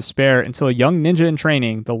cowers in despair until a young ninja in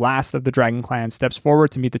training, the last of the Dragon Clan, steps forward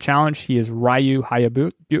to meet the challenge. He is Ryu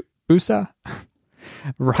Hayabusa.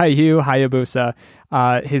 Ryu Hayabusa.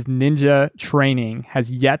 His ninja training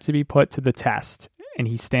has yet to be put to the test, and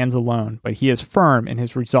he stands alone, but he is firm in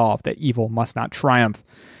his resolve that evil must not triumph.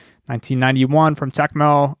 1991 from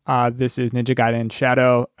Tecmo. This is Ninja Gaiden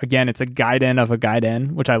Shadow. Again, it's a Gaiden of a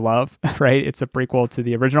Gaiden, which I love, right? It's a prequel to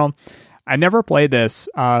the original. I never played this.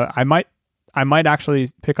 I might actually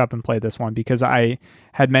pick up and play this one because I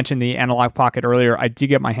had mentioned the Analog Pocket earlier. I did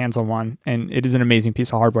get my hands on one, and it is an amazing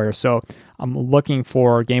piece of hardware. So I'm looking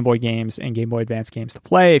for Game Boy games and Game Boy Advance games to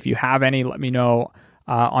play. If you have any, let me know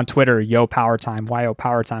on Twitter, Yo Power Time, YO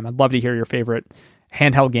Power Time. I'd love to hear your favorite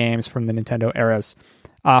handheld games from the Nintendo eras.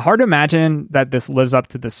 Hard to imagine that this lives up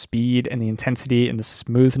to the speed and the intensity and the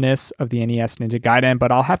smoothness of the NES Ninja Gaiden,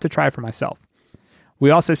 but I'll have to try it for myself.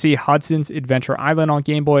 We also see Hudson's Adventure Island on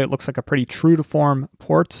Game Boy. It looks like a pretty true-to-form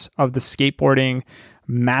port of the skateboarding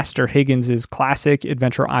Master Higgins' classic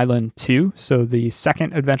Adventure Island 2, so the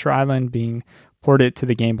second Adventure Island being ported to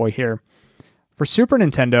the Game Boy here. For Super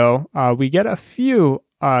Nintendo, we get a few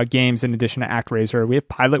games in addition to ActRaiser. We have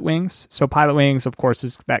Pilot Wings. So Pilot Wings, of course,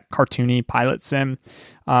 is that cartoony pilot sim.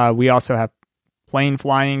 We also have plane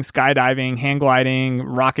flying, skydiving, hang gliding,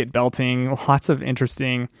 rocket belting, lots of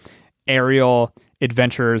interesting aerial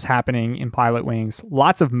adventures happening in Pilot Wings.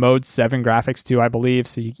 Lots of Mode 7 graphics too, I believe.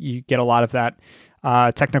 So you get a lot of that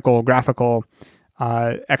technical, graphical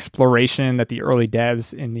exploration that the early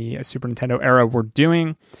devs in the Super Nintendo era were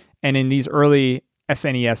doing. And in these early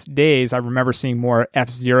SNES days, I remember seeing more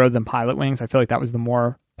F-Zero than Pilot Wings. I feel like that was the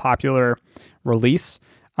more popular release.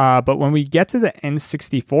 But when we get to the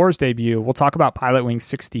N64's debut, we'll talk about Pilot Wings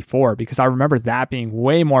 64 because I remember that being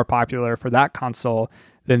way more popular for that console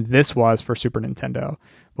than this was for Super Nintendo.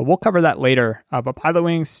 But we'll cover that later. But Pilot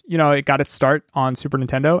Wings, it got its start on Super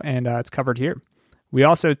Nintendo, and it's covered here. We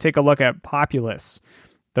also take a look at Populous.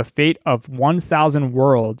 The fate of 1,000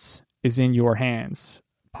 worlds is in your hands.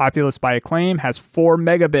 Populous by Acclaim has 4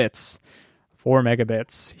 megabits. 4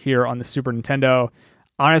 megabits here on the Super Nintendo.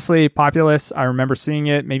 Honestly, Populous, I remember seeing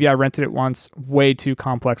it. Maybe I rented it once. Way too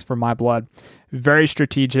complex for my blood. Very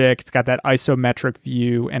strategic. It's got that isometric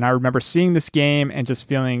view. And I remember seeing this game and just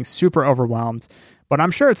feeling super overwhelmed. But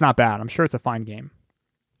I'm sure it's not bad. I'm sure it's a fine game.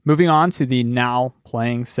 Moving on to the now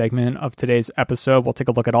playing segment of today's episode, we'll take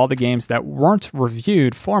a look at all the games that weren't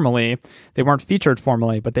reviewed formally. They weren't featured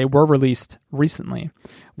formally, but they were released recently.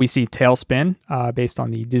 We see Tailspin, based on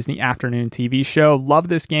the Disney Afternoon TV show. Love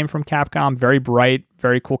this game from Capcom. Very bright,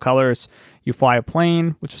 very cool colors. You fly a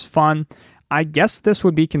plane, which is fun. I guess this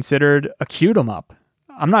would be considered a cute 'em up.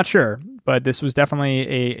 I'm not sure, but this was definitely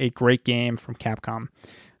a great game from Capcom.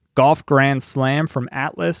 Golf Grand Slam from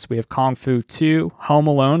Atlas. We have Kung Fu 2, Home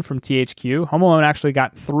Alone from THQ. Home Alone actually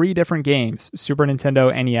got 3 different games, Super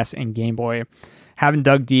Nintendo, NES, and Game Boy. Haven't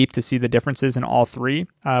dug deep to see the differences in all 3,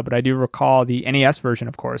 but I do recall the NES version,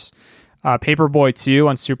 of course. Paperboy 2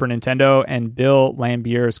 on Super Nintendo, and Bill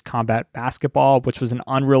Lambier's Combat Basketball, which was an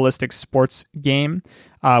unrealistic sports game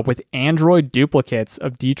with android duplicates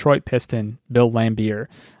of Detroit Piston Bill Lambier.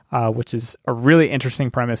 Which is a really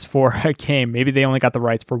interesting premise for a game. Maybe they only got the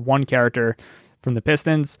rights for one character from the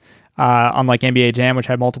Pistons, unlike NBA Jam, which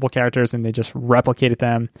had multiple characters, and they just replicated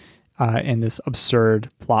them in this absurd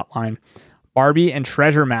plot line. Barbie and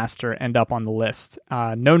Treasure Master end up on the list.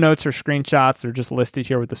 No notes or screenshots. They're just listed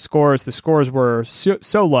here with the scores. The scores were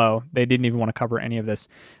so low, they didn't even want to cover any of this.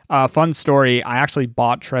 Fun story, I actually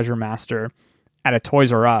bought Treasure Master at a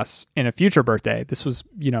Toys R Us in a future birthday. This was,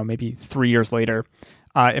 maybe 3 years later.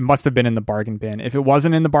 It must have been in the bargain bin. If it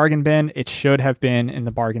wasn't in the bargain bin, it should have been in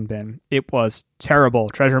the bargain bin. It was terrible.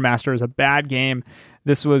 Treasure Master is a bad game.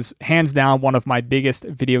 This was hands down one of my biggest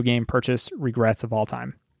video game purchase regrets of all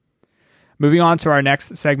time. Moving on to our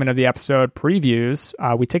next segment of the episode, previews,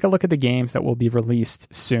 we take a look at the games that will be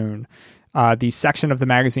released soon. The section of the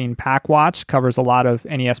magazine Pack Watch covers a lot of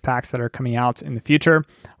NES packs that are coming out in the future.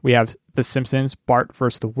 We have The Simpsons, Bart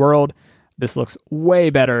vs. the World. This looks way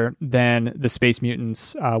better than the Space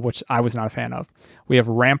Mutants, which I was not a fan of. We have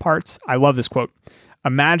Ramparts. I love this quote.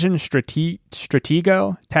 Imagine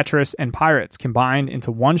Stratego, Tetris, and Pirates combined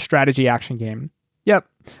into one strategy action game. Yep,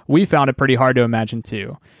 we found it pretty hard to imagine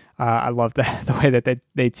too. I love the way that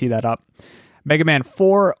they tee that up. Mega Man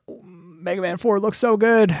 4 looks so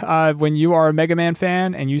good. When you are a Mega Man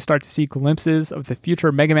fan and you start to see glimpses of the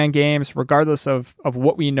future Mega Man games, regardless of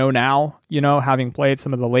what we know now, having played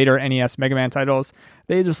some of the later NES Mega Man titles,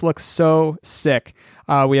 they just look so sick.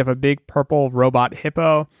 We have a big purple robot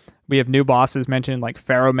hippo. We have new bosses mentioned like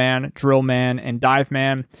Pharaoh Man, Drill Man, and Dive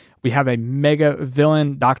Man. We have a mega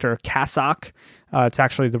villain, Dr. Cassock. It's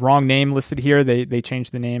actually the wrong name listed here. They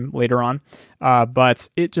changed the name later on. But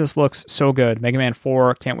it just looks so good. Mega Man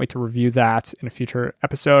 4, can't wait to review that in a future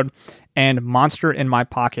episode. And Monster in My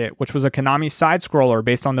Pocket, which was a Konami side-scroller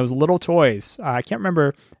based on those little toys. I can't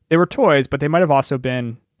remember. They were toys, but they might have also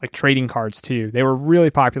been like trading cards too. They were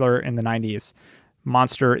really popular in the 90s.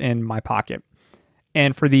 Monster in My Pocket.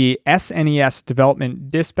 And for the SNES Development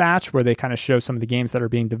Dispatch, where they kind of show some of the games that are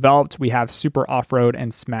being developed, we have Super Off-Road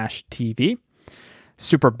and Smash TV.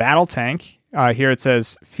 Super Battle Tank, here it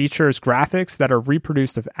says, features graphics that are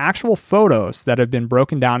reproduced of actual photos that have been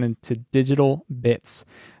broken down into digital bits.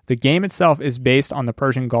 The game itself is based on the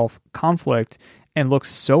Persian Gulf conflict and looks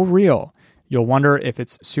so real. You'll wonder if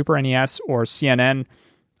it's Super NES or CNN.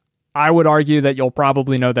 I would argue that you'll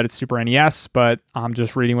probably know that it's Super NES, but I'm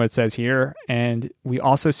just reading what it says here. And we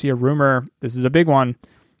also see a rumor, this is a big one,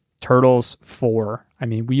 Turtles 4. I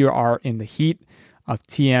mean, we are in the heat of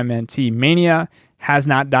TMNT mania, has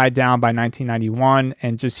not died down by 1991,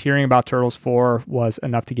 and just hearing about Turtles 4 was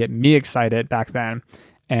enough to get me excited back then.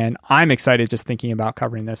 And I'm excited just thinking about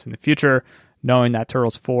covering this in the future, knowing that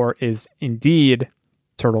Turtles 4 is indeed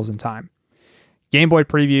Turtles in Time. Game Boy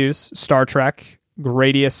previews, Star Trek,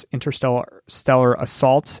 Gradius Interstellar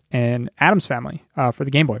Assault, and Addams Family for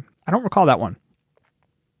the Game Boy. I don't recall that one.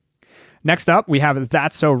 Next up, we have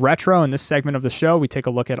That's So Retro. In this segment of the show, we take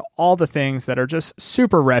a look at all the things that are just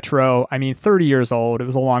super retro. I mean, 30 years old. It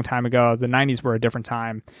was a long time ago. The 90s were a different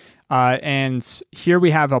time. And here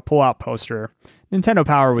we have a pull-out poster. Nintendo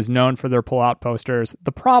Power was known for their pull-out posters.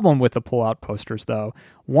 The problem with the pull-out posters, though,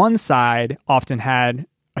 one side often had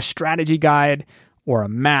a strategy guide or a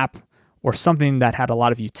map or something that had a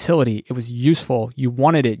lot of utility. It was useful. You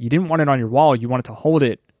wanted it. You didn't want it on your wall. You wanted to hold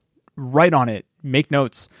it, write on it, make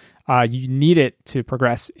notes. You need it to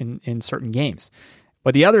progress in certain games.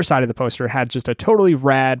 But the other side of the poster had just a totally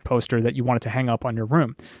rad poster that you wanted to hang up on your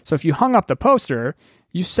room. So if you hung up the poster,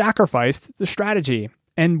 you sacrificed the strategy.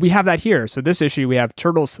 And we have that here. So this issue, we have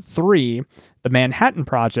Turtles 3, the Manhattan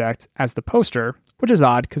Project, as the poster, which is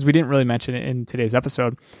odd because we didn't really mention it in today's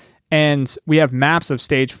episode. And we have maps of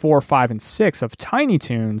stage 4, 5, and 6 of Tiny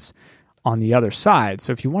Toons on the other side.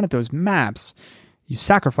 So if you wanted those maps, you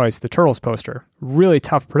sacrifice the Turtles poster. Really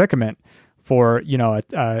tough predicament for, a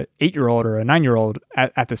 8-year-old or a 9-year-old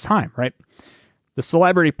at this time, right? The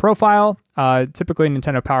celebrity profile, typically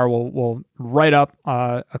Nintendo Power will write up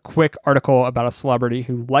a quick article about a celebrity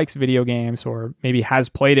who likes video games or maybe has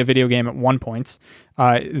played a video game at one point.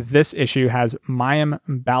 This issue has Mayim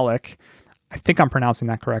Bialik. I think I'm pronouncing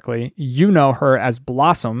that correctly. You know her as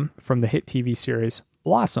Blossom from the hit TV series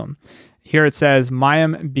Blossom. Here it says,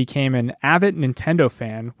 Mayim became an avid Nintendo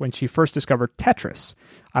fan when she first discovered Tetris.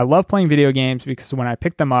 I love playing video games because when I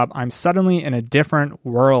pick them up, I'm suddenly in a different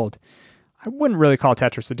world. I wouldn't really call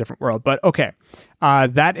Tetris a different world, but okay.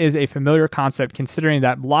 That is a familiar concept considering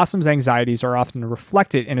that Blossom's anxieties are often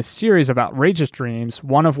reflected in a series of outrageous dreams,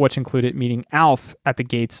 one of which included meeting Alf at the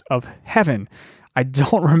gates of heaven. I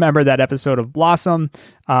don't remember that episode of Blossom,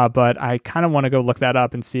 but I kind of want to go look that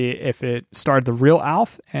up and see if it starred the real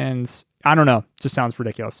Alf, and I don't know, just sounds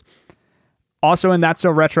ridiculous. Also in That's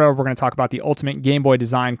So Retro, we're going to talk about the Ultimate Game Boy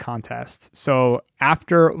Design Contest. So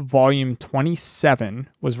after Volume 27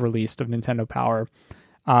 was released of Nintendo Power,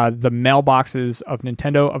 the mailboxes of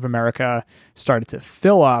Nintendo of America started to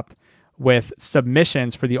fill up with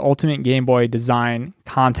submissions for the Ultimate Game Boy Design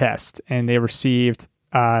Contest, and they received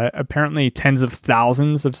apparently tens of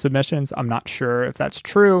thousands of submissions. I'm not sure if that's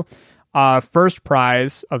true. First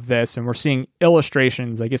prize of this, and we're seeing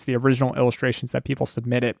illustrations, I guess the original illustrations that people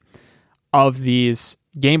submitted of these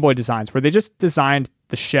Game Boy designs, where they just designed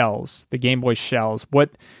the shells, the Game Boy shells, what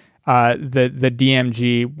the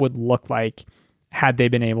DMG would look like had they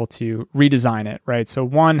been able to redesign it, right? So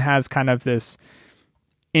one has kind of this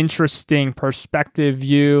interesting perspective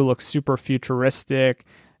view, looks super futuristic.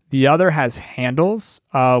 The other has handles,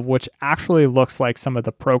 which actually looks like some of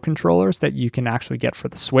the Pro controllers that you can actually get for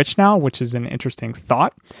the Switch now, which is an interesting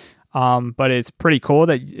thought. But it's pretty cool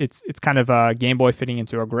that it's kind of a Game Boy fitting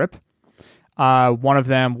into a grip. One of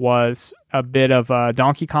them was a bit of a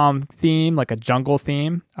Donkey Kong theme, like a jungle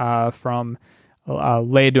theme from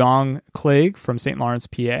Les Dong Clig from St. Lawrence,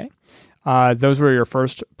 PA. Those were your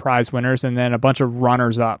first prize winners, and then a bunch of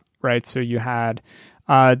runners up, right? So you had,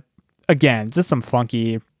 again, just some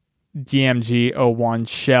funky DMG 01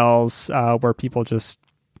 shells where people just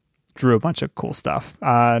drew a bunch of cool stuff.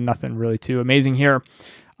 Nothing really too amazing here.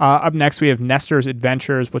 Up next, we have Nestor's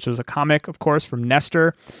Adventures, which was a comic, of course, from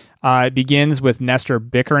Nestor. It begins with Nestor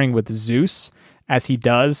bickering with Zeus as he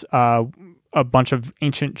does a bunch of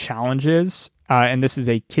ancient challenges. And this is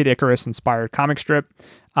a Kid Icarus-inspired comic strip.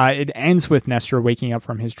 It ends with Nestor waking up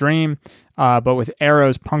from his dream, but with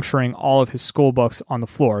arrows puncturing all of his school books on the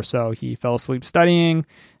floor. So he fell asleep studying,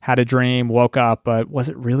 had a dream, woke up, but was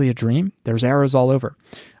it really a dream? There's arrows all over.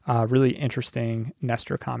 Really interesting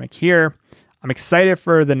Nestor comic here. I'm excited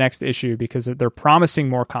for the next issue because they're promising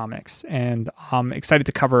more comics, and I'm excited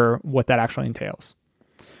to cover what that actually entails.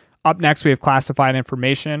 Up next, we have classified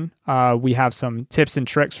information. We have some tips and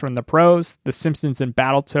tricks from the pros. The Simpsons and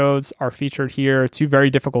Battletoads are featured here. Two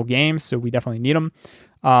very difficult games, so we definitely need them.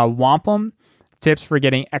 Wampum, tips for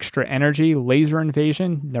getting extra energy. Laser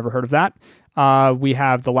Invasion, never heard of that. We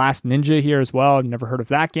have The Last Ninja here as well. Never heard of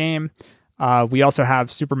that game. We also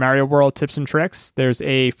have Super Mario World tips and tricks. There's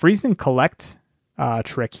a freeze and collect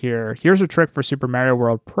trick here. Here's a trick for Super Mario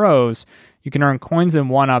World Pros. You can earn coins and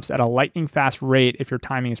 1-ups at a lightning fast rate if your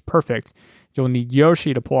timing is perfect. You'll need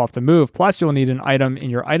Yoshi to pull off the move. Plus, you'll need an item in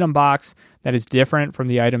your item box that is different from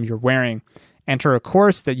the item you're wearing. Enter a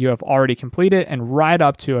course that you have already completed and ride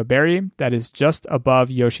up to a berry that is just above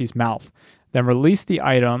Yoshi's mouth. Then release the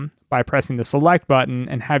item by pressing the select button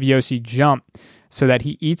and have Yoshi jump so that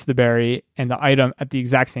he eats the berry and the item at the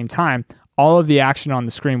exact same time. All of the action on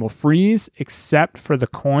the screen will freeze except for the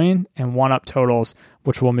coin and 1-up totals,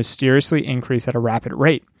 which will mysteriously increase at a rapid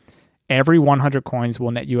rate. Every 100 coins will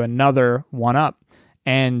net you another 1-up.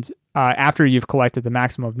 And after you've collected the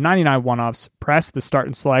maximum of 99 1-ups, press the start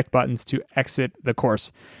and select buttons to exit the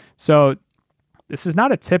course. So this is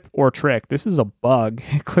not a tip or trick. This is a bug.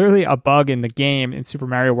 Clearly a bug in the game in Super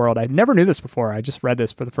Mario World. I never knew this before. I just read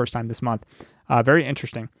this for the first time this month. Very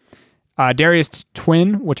interesting. Darius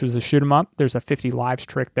Twin, which was a shoot 'em up. There's a 50 lives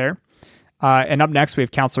trick there. And up next, we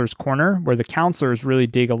have Counselor's Corner, where the counselors really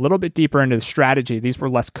dig a little bit deeper into the strategy. These were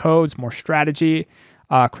less codes, more strategy.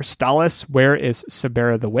 Crystallis, where is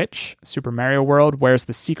Sabera the Witch? Super Mario World, where's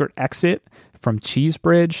the secret exit from Cheese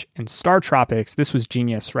Bridge? And Star Tropics, this was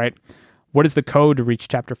genius, right? What is the code to reach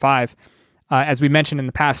Chapter 5? As we mentioned in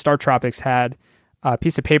the past, Star Tropics had a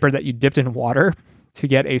piece of paper that you dipped in water to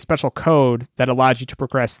get a special code that allowed you to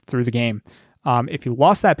progress through the game. If you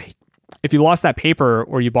lost that paper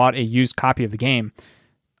or you bought a used copy of the game,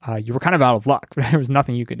 you were kind of out of luck. There was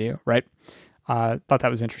nothing you could do, right? Thought that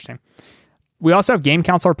was interesting. We also have game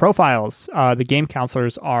counselor profiles. The game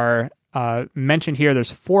counselors are mentioned here.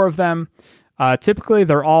 There's 4 of them. Typically,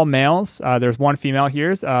 they're all males. There's 1 female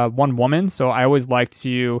here, 1 woman. So I always like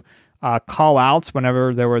to call outs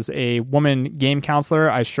whenever there was a woman game counselor.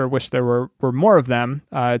 I sure wish there were more of them.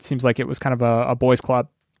 It seems like it was kind of a boys' club.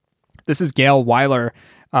 This is Gail Weiler.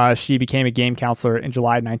 She became a game counselor in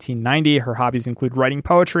July 1990. Her hobbies include writing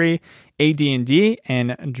poetry, AD&D,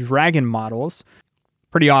 and dragon models.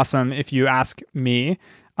 Pretty awesome, if you ask me.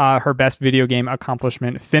 Her best video game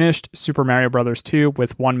accomplishment, finished Super Mario Bros. 2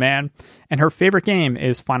 with 1 man, and her favorite game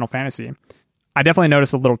is Final Fantasy. I definitely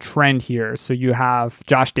noticed a little trend here. So you have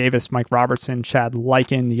Josh Davis, Mike Robertson, Chad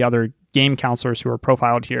Lycan, the other game counselors who are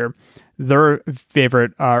profiled here. Their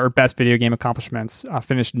favorite or best video game accomplishments,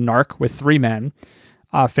 finished Narc with 3 men,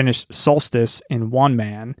 finished Solstice in 1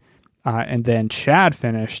 man, and then Chad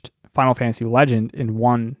finished Final Fantasy Legend in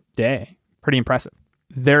 1 day. Pretty impressive.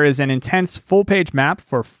 There is an intense full-page map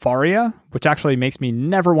for Faria, which actually makes me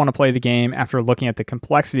never want to play the game after looking at the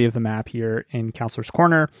complexity of the map here in Counselor's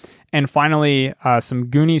Corner. And finally, some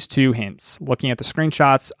Goonies 2 hints. Looking at the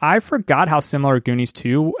screenshots, I forgot how similar Goonies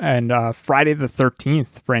 2 and Friday the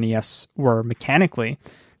 13th for NES were mechanically.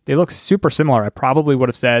 They look super similar. I probably would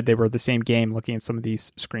have said they were the same game looking at some of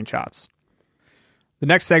these screenshots. The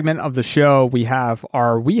next segment of the show we have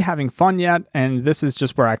Are We Having Fun Yet? And this is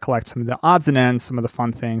just where I collect some of the odds and ends, some of the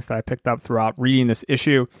fun things that I picked up throughout reading this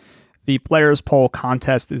issue. The Players Poll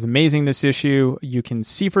contest is amazing this issue. You can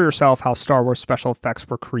see for yourself how Star Wars special effects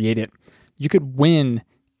were created. You could win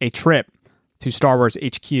a trip to Star Wars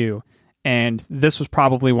HQ And this was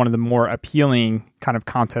probably one of the more appealing kind of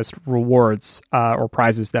contest rewards or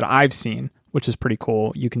prizes that I've seen, which is pretty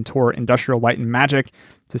cool. You can tour Industrial Light and Magic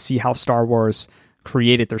to see how Star Wars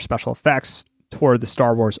created their special effects, tour the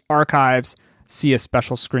Star Wars archives, see a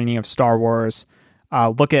special screening of Star Wars,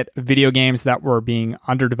 look at video games that were being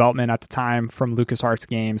under development at the time from LucasArts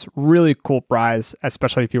games. Really cool prize,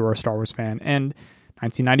 especially if you were a Star Wars fan. And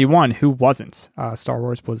 1991, who wasn't? Star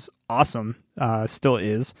Wars was awesome, still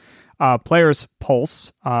is. Players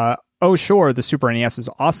Pulse. Oh, sure, the Super NES is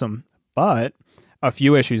awesome, but a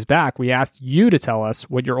few issues back, we asked you to tell us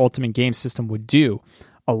what your ultimate game system would do.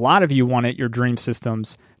 A lot of you wanted your dream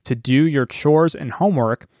systems to do your chores and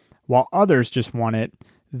homework, while others just wanted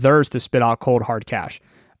theirs to spit out cold hard cash.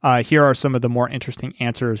 Here are some of the more interesting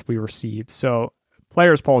answers we received. So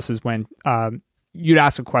Players Pulse is when you'd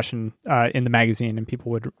ask a question in the magazine and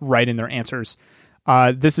people would write in their answers.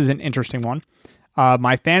 This is an interesting one.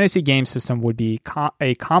 My fantasy game system would be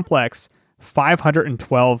a complex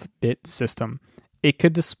 512-bit system. It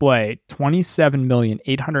could display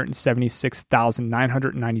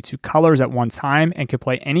 27,876,992 colors at one time and could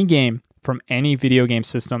play any game from any video game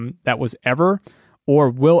system that was ever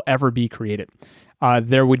or will ever be created.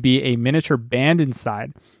 There would be a miniature band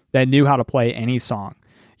inside that knew how to play any song.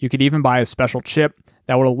 You could even buy a special chip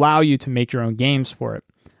that would allow you to make your own games for it.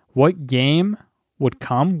 What game would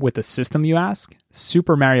come with the system, you ask?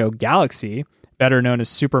 Super Mario Galaxy, better known as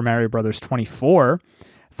Super Mario Bros. 24.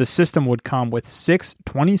 The system would come with 6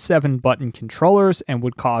 27-button controllers and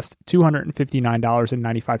would cost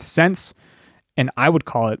 $259.95, and I would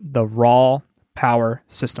call it the Raw Power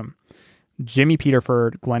System. Jimmy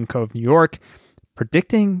Peterford, Glen Cove, New York,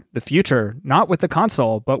 predicting the future, not with the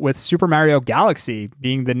console, but with Super Mario Galaxy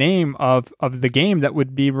being the name of the game that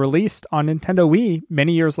would be released on Nintendo Wii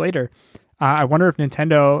many years later. I wonder if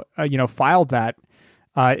Nintendo, filed that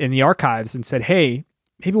in the archives and said, hey,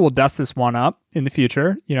 maybe we'll dust this one up in the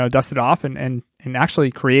future, dust it off and actually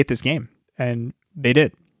create this game. And they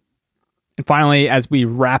did. And finally, as we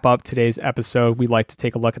wrap up today's episode, we'd like to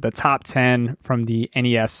take a look at the top 10 from the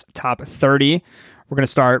NES top 30. We're going to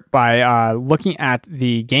start by looking at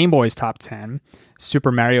the Game Boy's top 10,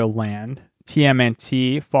 Super Mario Land,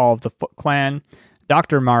 TMNT, Fall of the Foot Clan,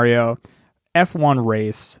 Dr. Mario, F1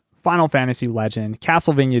 Race, Final Fantasy Legend,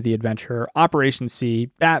 Castlevania The Adventure, Operation C,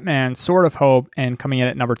 Batman, Sword of Hope, and coming in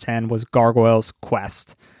at number 10 was Gargoyle's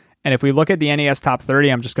Quest. And if we look at the NES top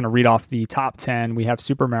 30, I'm just going to read off the top 10. We have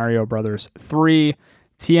Super Mario Bros. 3,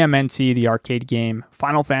 TMNT, the arcade game,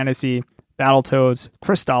 Final Fantasy, Battletoads,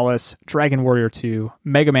 Crystalis, Dragon Warrior 2,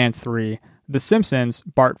 Mega Man 3, The Simpsons,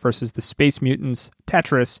 Bart vs. the Space Mutants,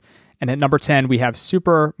 Tetris, and at number 10, we have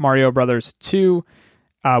Super Mario Bros. 2,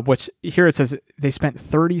 which here it says they spent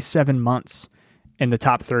 37 months in the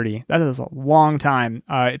top 30. That is a long time.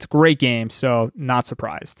 It's a great game, so not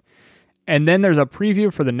surprised. And then there's a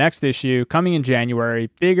preview for the next issue coming in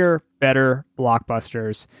January. Bigger, better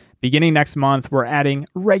blockbusters. Beginning next month, we're adding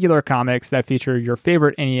regular comics that feature your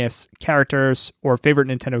favorite NES characters or favorite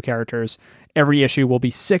Nintendo characters. Every issue will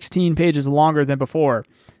be 16 pages longer than before.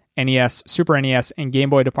 NES, Super NES, and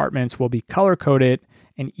Game Boy departments will be color-coded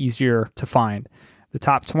and easier to find. The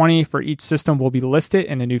top 20 for each system will be listed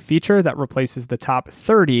in a new feature that replaces the top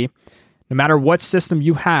 30. No matter what system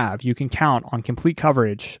you have, you can count on complete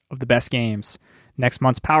coverage of the best games. Next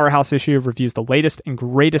month's Powerhouse issue reviews the latest and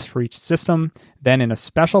greatest for each system. Then in a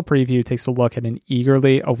special preview, takes a look at an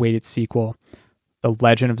eagerly awaited sequel, The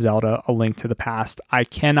Legend of Zelda: A Link to the Past. I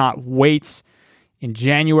cannot wait in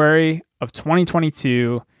January of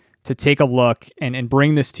 2022 to take a look and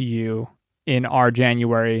bring this to you in our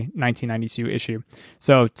January 1992 issue.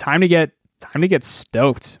 So time to get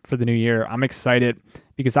stoked for the new year. I'm excited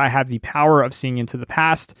because I have the power of seeing into the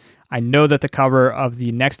past. I know that the cover of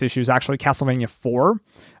the next issue is actually Castlevania 4,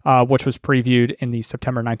 which was previewed in the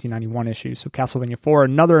September 1991 issue. So Castlevania 4,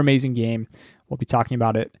 another amazing game. We'll be talking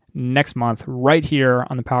about it next month right here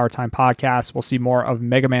on the Power Time podcast. We'll see more of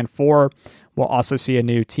Mega Man 4. We'll also see a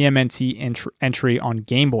new TMNT entry on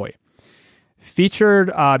Game Boy.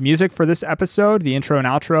 Featured music for this episode, the intro and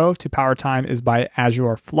outro to Power Time, is by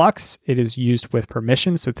Azure Flux. It is used with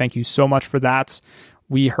permission, so thank you so much for that.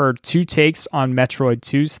 We heard 2 takes on Metroid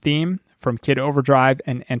 2's theme from Kid Overdrive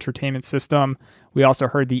and Entertainment System. We also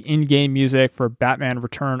heard the in-game music for Batman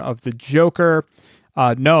Return of the Joker.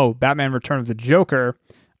 Batman Return of the Joker.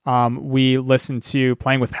 We listened to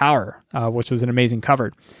Playing with Power, which was an amazing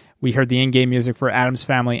cover. We heard the in-game music for Addams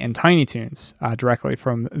Family and Tiny Toons directly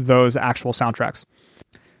from those actual soundtracks.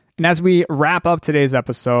 And as we wrap up today's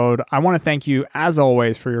episode, I want to thank you, as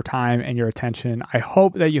always, for your time and your attention. I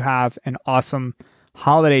hope that you have an awesome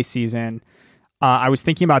holiday season. I was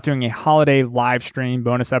thinking about doing a holiday live stream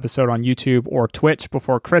bonus episode on YouTube or Twitch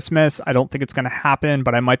before Christmas. I don't think it's going to happen,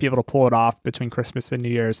 but I might be able to pull it off between Christmas and New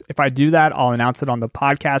Year's. If I do that, I'll announce it on the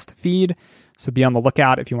podcast feed. So be on the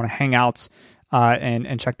lookout if you want to hang out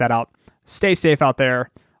and check that out. Stay safe out there.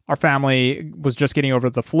 Our family was just getting over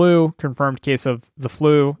the flu, confirmed case of the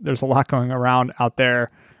flu. There's a lot going around out there.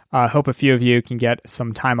 Hope a few of you can get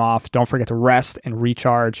some time off. Don't forget to rest and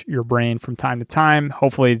recharge your brain from time to time.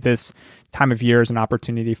 Hopefully this time of year is an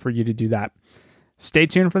opportunity for you to do that. Stay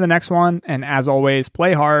tuned for the next one. And as always,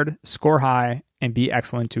 play hard, score high, and be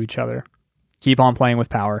excellent to each other. Keep on playing with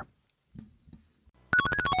power.